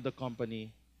 I tell the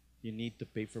company, you need to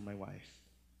pay for my wife.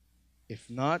 If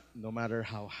not, no matter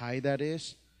how high that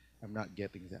is, I'm not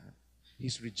getting that.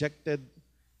 He's rejected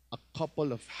a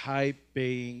couple of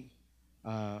high-paying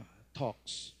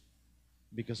talks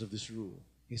because of this rule.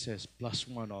 He says,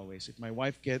 +1 always. If my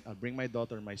wife can't, I'll bring my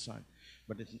daughter and my son.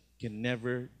 But it can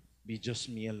never be just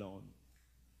me alone.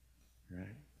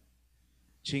 Right?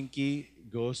 Chinky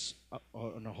goes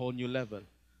on a whole new level.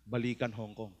 Balikan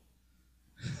Hong Kong.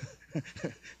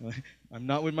 I'm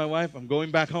not with my wife. I'm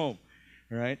going back home.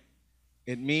 Right?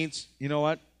 It means, you know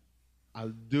what?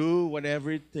 I'll do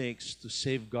whatever it takes to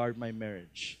safeguard my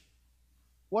marriage.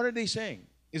 What are they saying?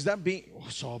 Is that being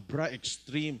sobra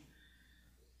extreme?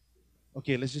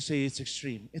 Okay, let's just say it's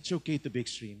extreme. It's okay to be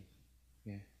extreme.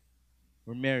 Yeah.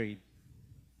 We're married.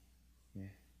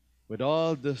 Yeah. With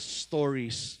all the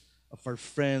stories of our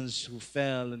friends who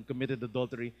fell and committed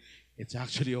adultery, it's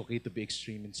actually okay to be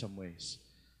extreme in some ways.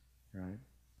 Right?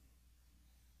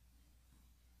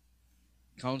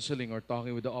 Counseling or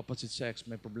talking with the opposite sex,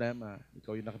 may problema.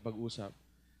 Ikaw yung nakipag-usap.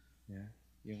 Yeah.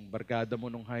 Yung barkada mo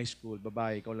nung high school,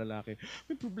 babae, ikaw lalaki,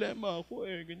 may problema ako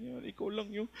eh, ganyan. Ikaw lang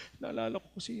yung, naalala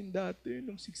ko kasi yung dati,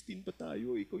 nung 16 pa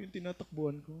tayo, ikaw yung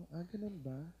tinatakbuhan ko. Ah, ganun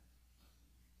ba?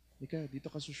 Ika, dito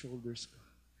ka sa shoulders ko.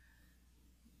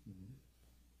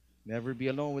 Never be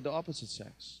alone with the opposite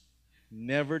sex.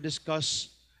 Never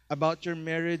discuss about your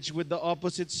marriage with the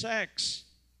opposite sex.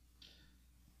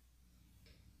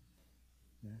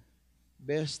 Yeah.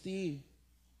 Bestie,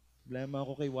 problema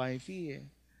ako kay wifey eh.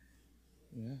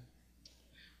 Yeah.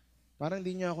 Parang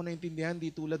hindi niya ako naintindihan,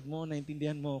 di tulad mo,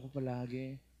 naintindihan mo ako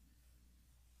palagi.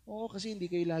 Oo, kasi hindi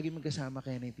kayo lagi magkasama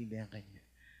kaya naintindihan kanya.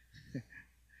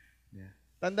 Yeah.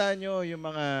 Tandaan nyo, yung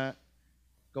mga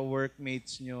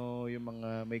ka-workmates nyo, yung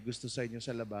mga may gusto sa inyo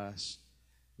sa labas,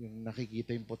 yung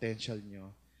nakikita yung potential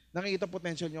nyo. Nakikita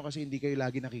potential nyo kasi hindi kayo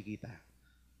lagi nakikita.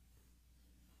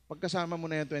 Pagkasama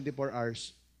mo na yan 24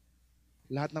 hours,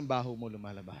 lahat ng baho mo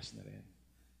lumalabas na rin.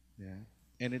 Yeah.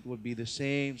 And it will be the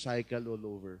same cycle all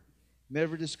over.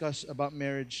 Never discuss about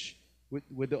marriage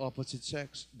with the opposite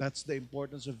sex. That's the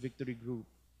importance of Victory Group.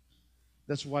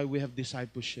 That's why we have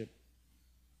discipleship.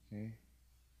 Okay?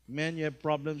 Men, you have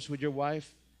problems with your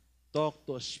wife, talk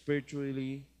to a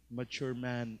spiritually mature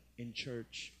man in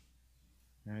church.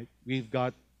 Right? We've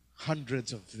got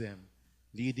hundreds of them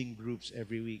leading groups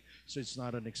every week. So it's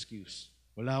not an excuse.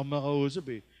 Wala akong makausap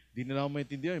eh. Di na ako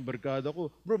maintindihan, yung barkada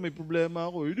ko, bro, may problema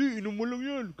ako. Hindi, inom mo lang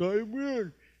yan. Kaya mo yan.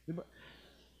 Diba?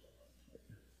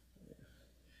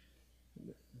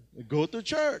 Go to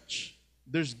church.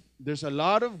 There's a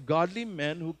lot of godly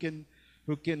men who can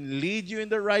lead you in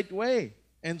the right way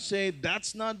and say,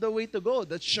 that's not the way to go.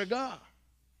 That's shaga.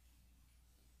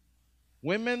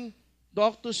 Women,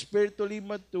 talk to spiritually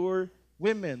mature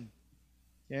women.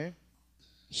 Okay?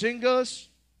 Singles,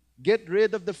 get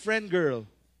rid of the friend girl.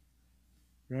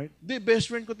 Right? Di,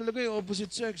 best friend ko talaga yung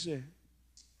opposite sex eh.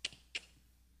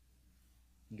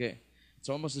 Okay. It's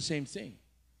almost the same thing.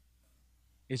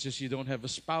 It's just you don't have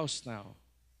a spouse now.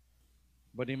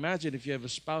 But imagine if you have a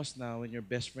spouse now and your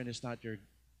best friend is not your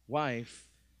wife,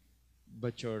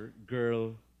 but your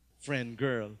girl,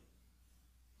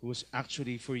 who was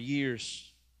actually for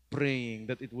years praying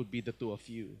that it would be the two of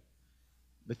you.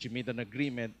 That you made an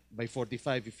agreement by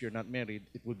 45, if you're not married,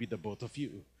 it would be the both of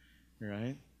you.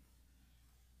 Right?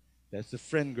 That's the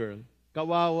friend girl.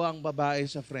 Kawawa ang babae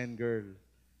sa friend girl.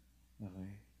 Okay?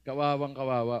 Kawawang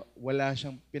kawawa. Wala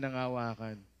siyang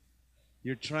pinangawakan.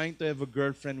 You're trying to have a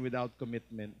girlfriend without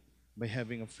commitment by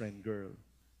having a friend girl.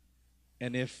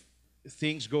 And if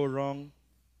things go wrong,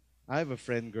 I have a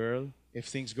friend girl. If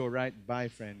things go right, bye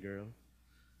friend girl.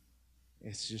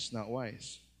 It's just not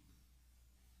wise.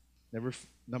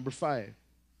 Number 5.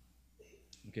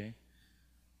 Okay?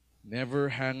 Never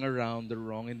hang around the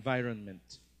wrong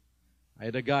environment. I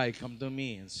had a guy come to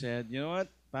me and said, you know what,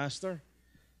 Pastor?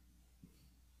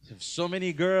 I have so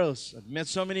many girls. I've met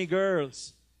so many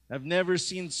girls. I've never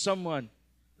seen someone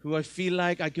who I feel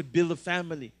like I could build a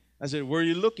family. I said, where are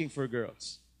you looking for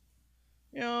girls?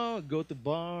 You know, go to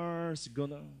bars, go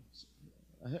to...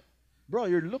 Bro,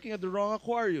 you're looking at the wrong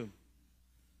aquarium.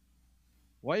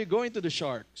 Why are you going to the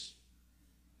sharks?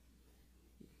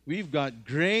 We've got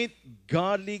great,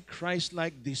 godly,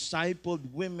 Christ-like,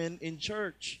 discipled women in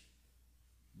church.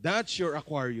 That's your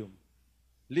aquarium.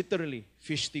 Literally,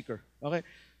 fish sticker. Okay?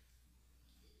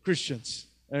 Christians.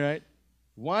 All right?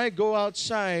 Why go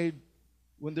outside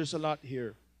when there's a lot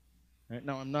here? Right?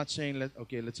 Now, I'm not saying,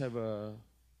 let's have a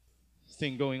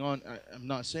thing going on. I'm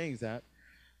not saying that.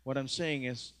 What I'm saying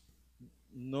is,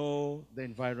 know the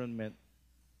environment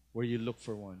where you look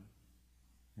for one.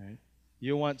 Right?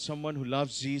 You want someone who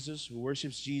loves Jesus, who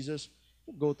worships Jesus,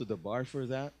 go to the bar for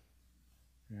that.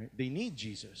 Right? They need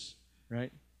Jesus.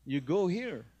 Right? You go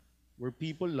here where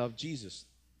people love Jesus.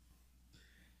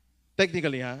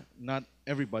 Technically, not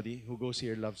everybody who goes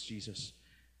here loves Jesus.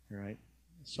 Right?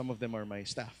 Some of them are my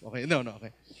staff. Okay, no,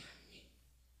 okay.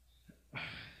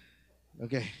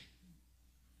 Okay.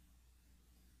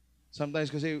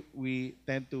 Sometimes kasi we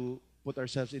tend to put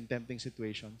ourselves in tempting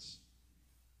situations.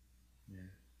 Yeah.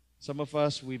 Some of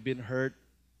us, we've been hurt.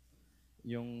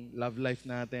 Yung love life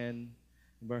natin,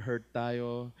 hurt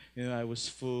tayo. You know, I was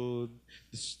fooled.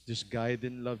 This guy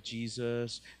didn't love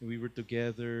Jesus. And we were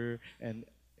together. And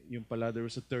yung pala, there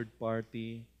was a third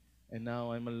party. And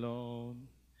now I'm alone.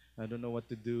 I don't know what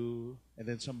to do. And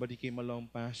then somebody came along,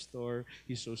 Pastor.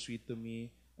 He's so sweet to me.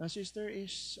 Sister,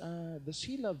 does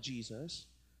he love Jesus?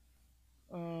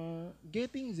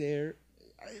 Getting there,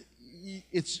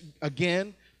 it's,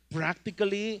 again,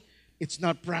 practically, it's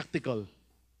not practical,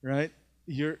 right?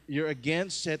 You're again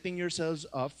setting yourselves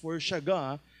up for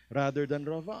shaga rather than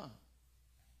rava.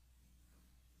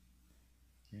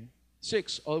 Okay.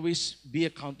 6, always be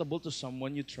accountable to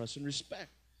someone you trust and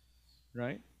respect,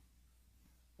 right?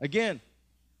 Again,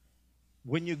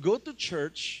 when you go to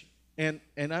church, and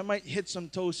I might hit some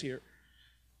toes here,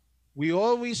 we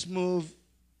always move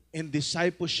in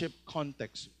discipleship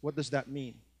context. What does that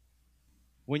mean?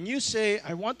 When you say,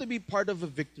 I want to be part of a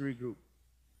victory group,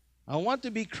 I want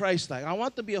to be Christ-like, I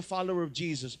want to be a follower of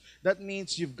Jesus, that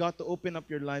means you've got to open up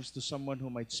your lives to someone who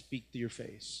might speak to your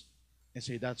face and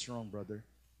say, that's wrong, brother.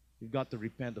 You've got to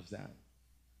repent of that.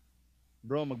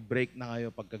 Bro, mag-break na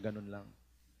kayo pagka ganun lang.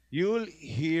 You'll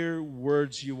hear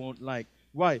words you won't like.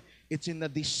 Why? It's in a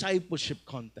discipleship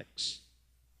context.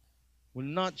 Will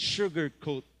not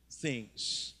sugarcoat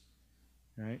things.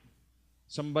 Right?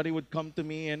 Somebody would come to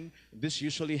me, and this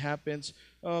usually happens.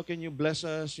 Oh, can you bless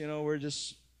us? You know, we're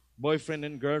just boyfriend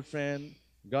and girlfriend.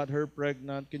 Got her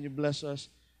pregnant. Can you bless us?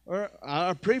 Or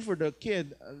I'll pray for the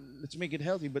kid. Let's make it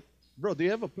healthy. But, bro, do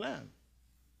you have a plan?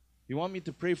 You want me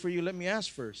to pray for you? Let me ask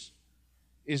first.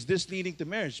 Is this leading to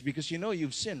marriage? Because you know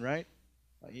you've sinned, right?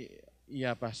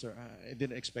 Yeah, Pastor, I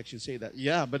didn't expect you to say that.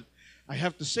 Yeah, but I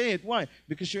have to say it. Why?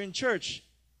 Because you're in church.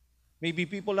 Maybe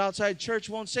people outside church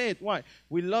won't say it. Why?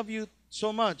 We love you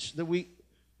so much that we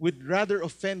would rather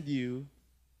offend you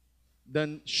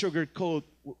than sugarcoat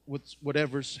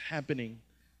whatever's happening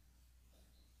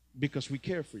because we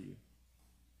care for you.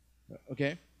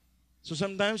 Okay? So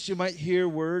sometimes you might hear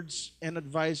words and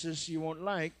advices you won't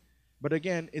like, but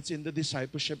again, it's in the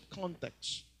discipleship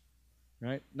context.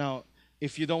 Right? Now,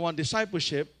 if you don't want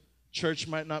discipleship, church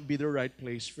might not be the right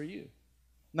place for you.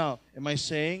 Now, am I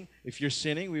saying if you're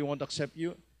sinning, we won't accept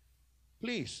you?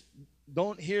 Please,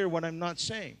 don't hear what I'm not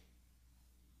saying.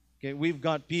 Okay, we've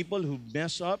got people who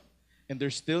mess up, and they're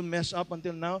still mess up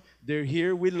until now. They're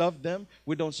here, we love them.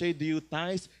 We don't say, do you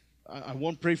tithe? I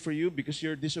won't pray for you because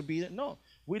you're disobedient. No,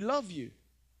 we love you.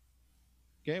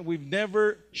 Okay, we've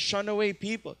never shunned away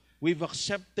people. We've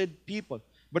accepted people.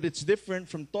 But it's different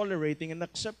from tolerating and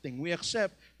accepting. We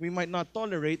accept, we might not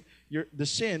tolerate. the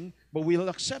sin, but we'll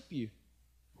accept you.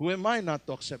 Who am I not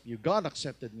to accept you? God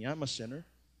accepted me. I'm a sinner,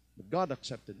 but God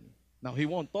accepted me. Now, He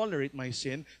won't tolerate my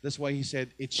sin. That's why He said,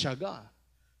 it's shaga.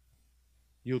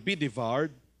 You'll be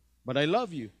devoured, but I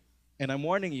love you. And I'm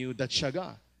warning you, that's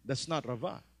shaga. That's not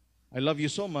rava. I love you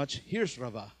so much, here's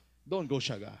rava. Don't go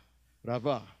shaga.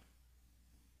 Rava.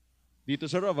 Dito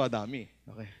sa rava, dami.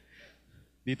 Okay.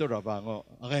 Dito rava ngo.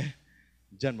 Okay.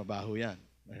 Diyan, mabaho yan.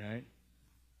 Alright?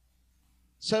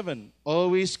 7,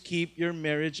 always keep your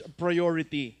marriage a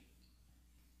priority.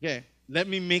 Okay, let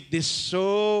me make this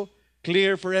so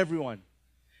clear for everyone.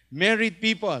 Married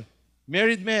people,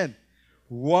 married men,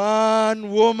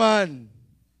 one woman.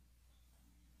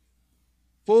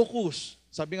 Focus.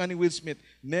 Sabi nga ni Will Smith,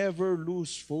 never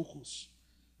lose focus.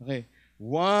 Okay,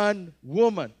 one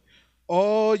woman.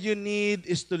 All you need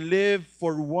is to live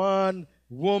for one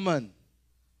woman.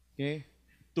 Okay,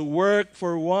 to work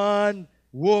for one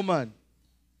woman.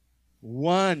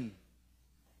 One.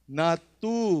 Not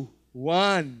two.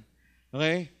 One.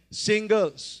 Okay?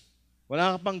 Singles.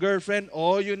 Wala ka pang girlfriend,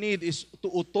 all you need is to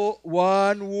uto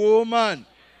one woman.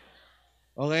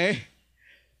 Okay?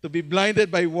 To be blinded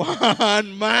by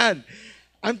one man.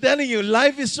 I'm telling you,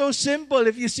 life is so simple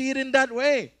if you see it in that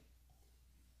way.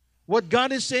 What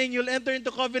God is saying, you'll enter into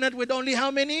covenant with only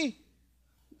how many?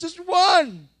 Just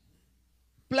one.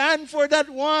 Plan for that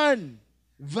one.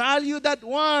 Value that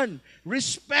one.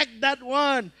 Respect that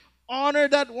one. Honor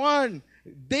that one.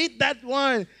 Date that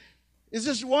one. It's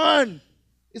just one.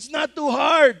 It's not too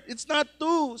hard. It's not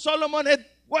two. Solomon had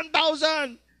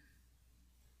 1,000.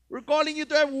 We're calling you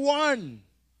to have one.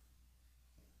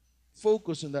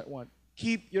 Focus on that one.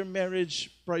 Keep your marriage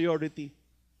priority.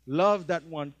 Love that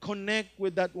one. Connect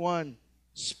with that one.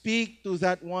 Speak to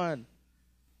that one.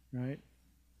 Right?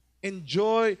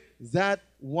 Enjoy that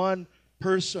one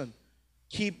person.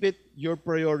 Keep it your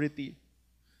priority.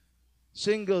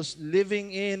 Singles,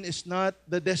 living in is not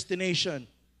the destination.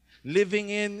 Living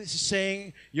in is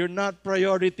saying you're not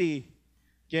priority.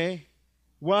 Okay?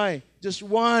 Why? Just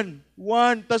one.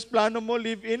 One. Tas plano mo,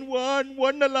 live in one.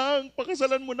 One na lang.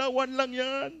 Pakasalan mo na, one lang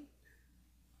yan.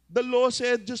 The law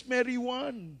said, just marry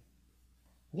one.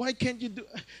 Why can't you do?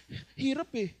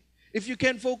 Hirap eh. If you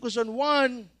can't focus on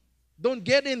one, don't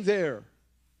get in there.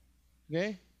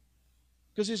 Okay?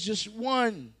 Because it's just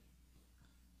one.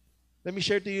 Let me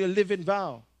share to you a live-in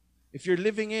vow. If you're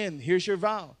living in, here's your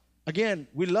vow. Again,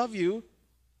 we love you,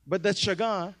 but that's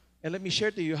shaga. And let me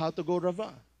share to you how to go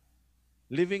rava.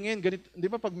 Living in, ganito, di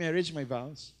ba pag marriage may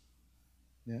vows?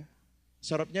 Yeah?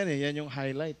 Sarap niyan eh. Yan yung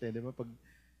highlight eh. Di ba pag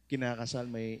kinakasal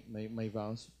may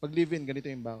vows? Pag live-in, ganito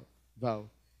yung vow.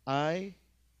 I,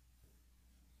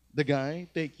 the guy,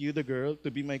 take you, the girl,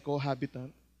 to be my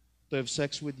cohabitant, to have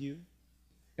sex with you,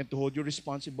 and to hold you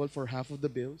responsible for half of the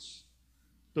bills,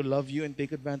 to love you and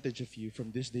take advantage of you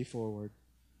from this day forward.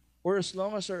 Or as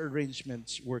long as our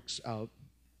arrangements works out,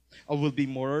 I will be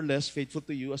more or less faithful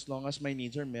to you as long as my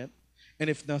needs are met. And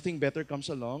if nothing better comes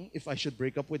along, if I should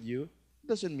break up with you, it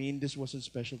doesn't mean this wasn't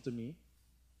special to me.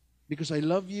 Because I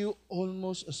love you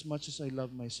almost as much as I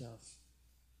love myself.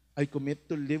 I commit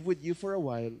to live with you for a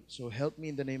while, so help me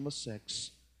in the name of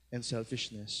sex and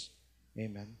selfishness.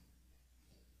 Amen.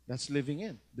 That's living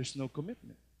in. There's no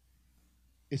commitment.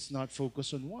 It's not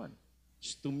focused on one.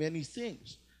 It's too many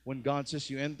things. When God says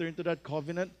you enter into that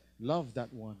covenant, love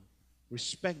that one.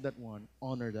 Respect that one.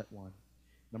 Honor that one.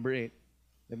 Number 8.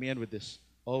 Let me end with this.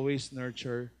 Always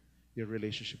nurture your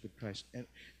relationship with Christ.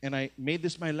 And I made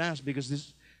this my last because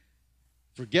this,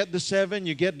 forget the 7,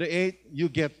 you get the 8, you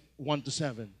get 1 to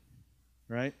 7.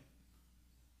 Right?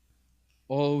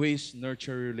 Always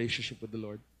nurture your relationship with the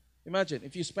Lord. Imagine,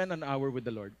 if you spend an hour with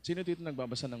the Lord, sino dito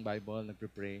nagbabasa ng Bible,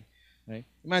 nagpre-pray? Right?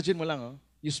 Imagine mo lang,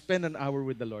 you spend an hour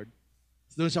with the Lord.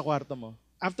 Doon sa kwarto mo.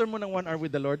 After mo ng 1 hour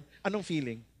with the Lord, anong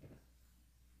feeling?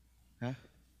 Ha?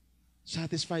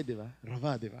 Satisfied, di ba?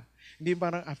 Rava, di ba? Hindi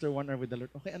parang after 1 hour with the Lord,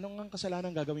 okay, anong ang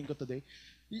kasalanan gagawin ko today?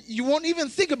 You won't even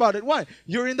think about it. Why?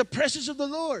 You're in the presence of the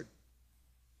Lord.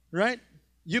 Right?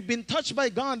 You've been touched by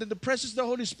God in the presence of the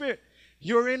Holy Spirit.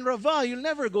 You're in Rava. You'll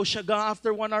never go shaga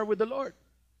after 1 hour with the Lord.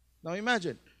 Now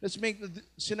imagine, let's make the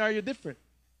scenario different.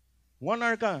 1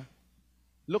 hour ka,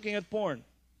 looking at porn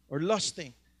or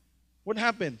lusting. What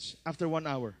happens after 1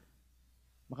 hour?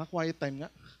 Maka-quiet time nga.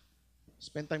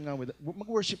 Spend time nga with,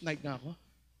 mag-worship night nga ako.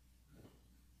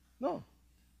 No.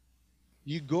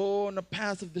 You go on a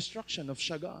path of destruction, of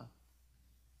shaga.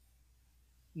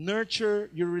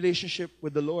 Nurture your relationship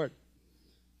with the Lord.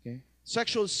 Okay?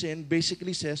 Sexual sin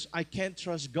basically says, I can't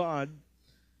trust God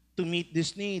to meet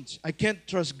these needs. I can't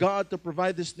trust God to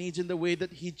provide these needs in the way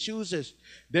that He chooses.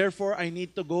 Therefore, I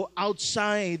need to go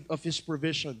outside of His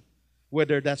provision.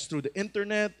 Whether that's through the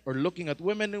internet or looking at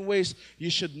women in ways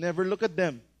you should never look at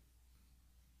them.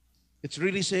 It's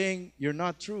really saying, you're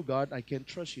not true, God. I can't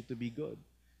trust you to be good.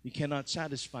 You cannot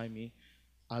satisfy me.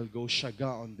 I'll go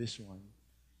shaga on this one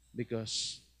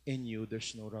because in you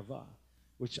there's no rava,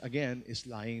 which again is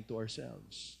lying to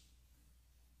ourselves.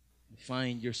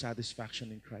 Find your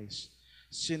satisfaction in Christ.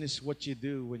 Sin is what you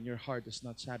do when your heart is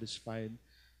not satisfied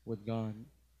with God.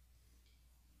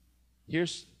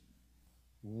 Here's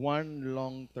one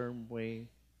long-term way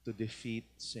to defeat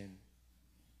sin,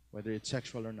 whether it's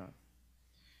sexual or not.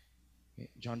 Okay,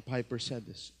 John Piper said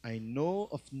this, I know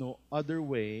of no other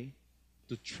way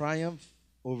to triumph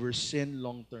over sin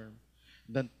long-term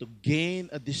than to gain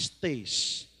a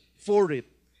distaste for it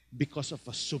because of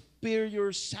a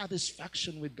superior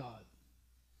satisfaction with God.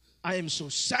 I am so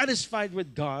satisfied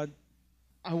with God,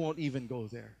 I won't even go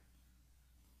there.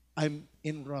 I'm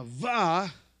in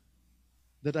rava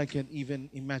that I can even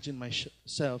imagine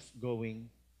myself going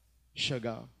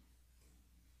shaga.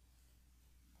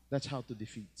 That's how to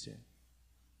defeat sin.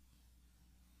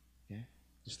 Okay?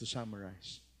 Just to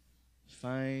summarize.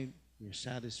 Find your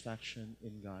satisfaction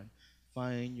in God.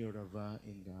 Find your rava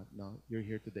in God. Now, you're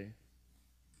here today.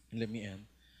 And let me end.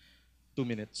 2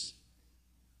 minutes.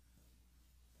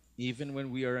 Even when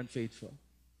we are unfaithful.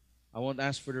 I won't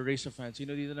ask for the raise of hands.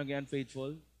 Sino dito naging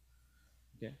unfaithful?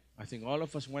 Okay? I think all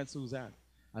of us went through that.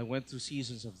 I went through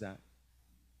seasons of that.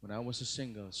 When I was a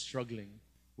single, struggling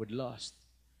with lust.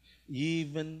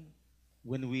 Even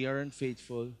when we are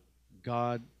unfaithful,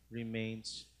 God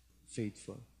remains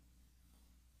faithful.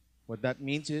 What that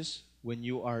means is, when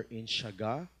you are in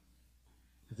shaga,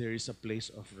 there is a place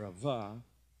of rava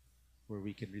where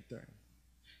we can return.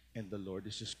 And the Lord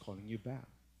is just calling you back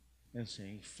and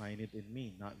saying, find it in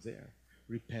me, not there.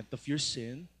 Repent of your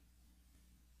sin.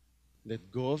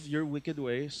 Let go of your wicked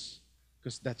ways,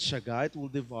 because that shaga, it will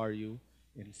devour you,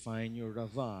 and find your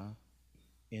rava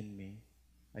in me.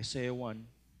 Isaiah 1,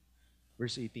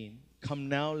 verse 18. Come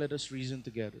now, let us reason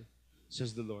together,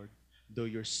 says the Lord. Though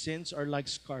your sins are like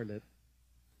scarlet,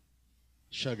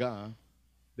 shaga,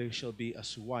 they shall be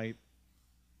as white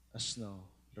as snow,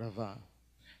 rava.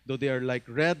 Though they are like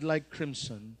red, like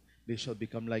crimson, they shall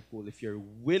become like wool. If you're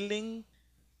willing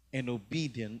and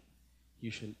obedient,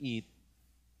 you shall eat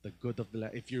the good of the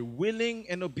land. If you're willing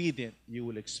and obedient, you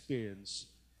will experience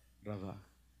rava.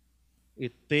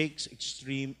 It takes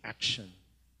extreme action.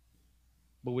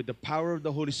 But with the power of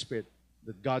the Holy Spirit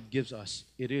that God gives us,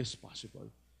 it is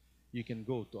possible. You can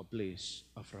go to a place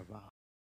of rava.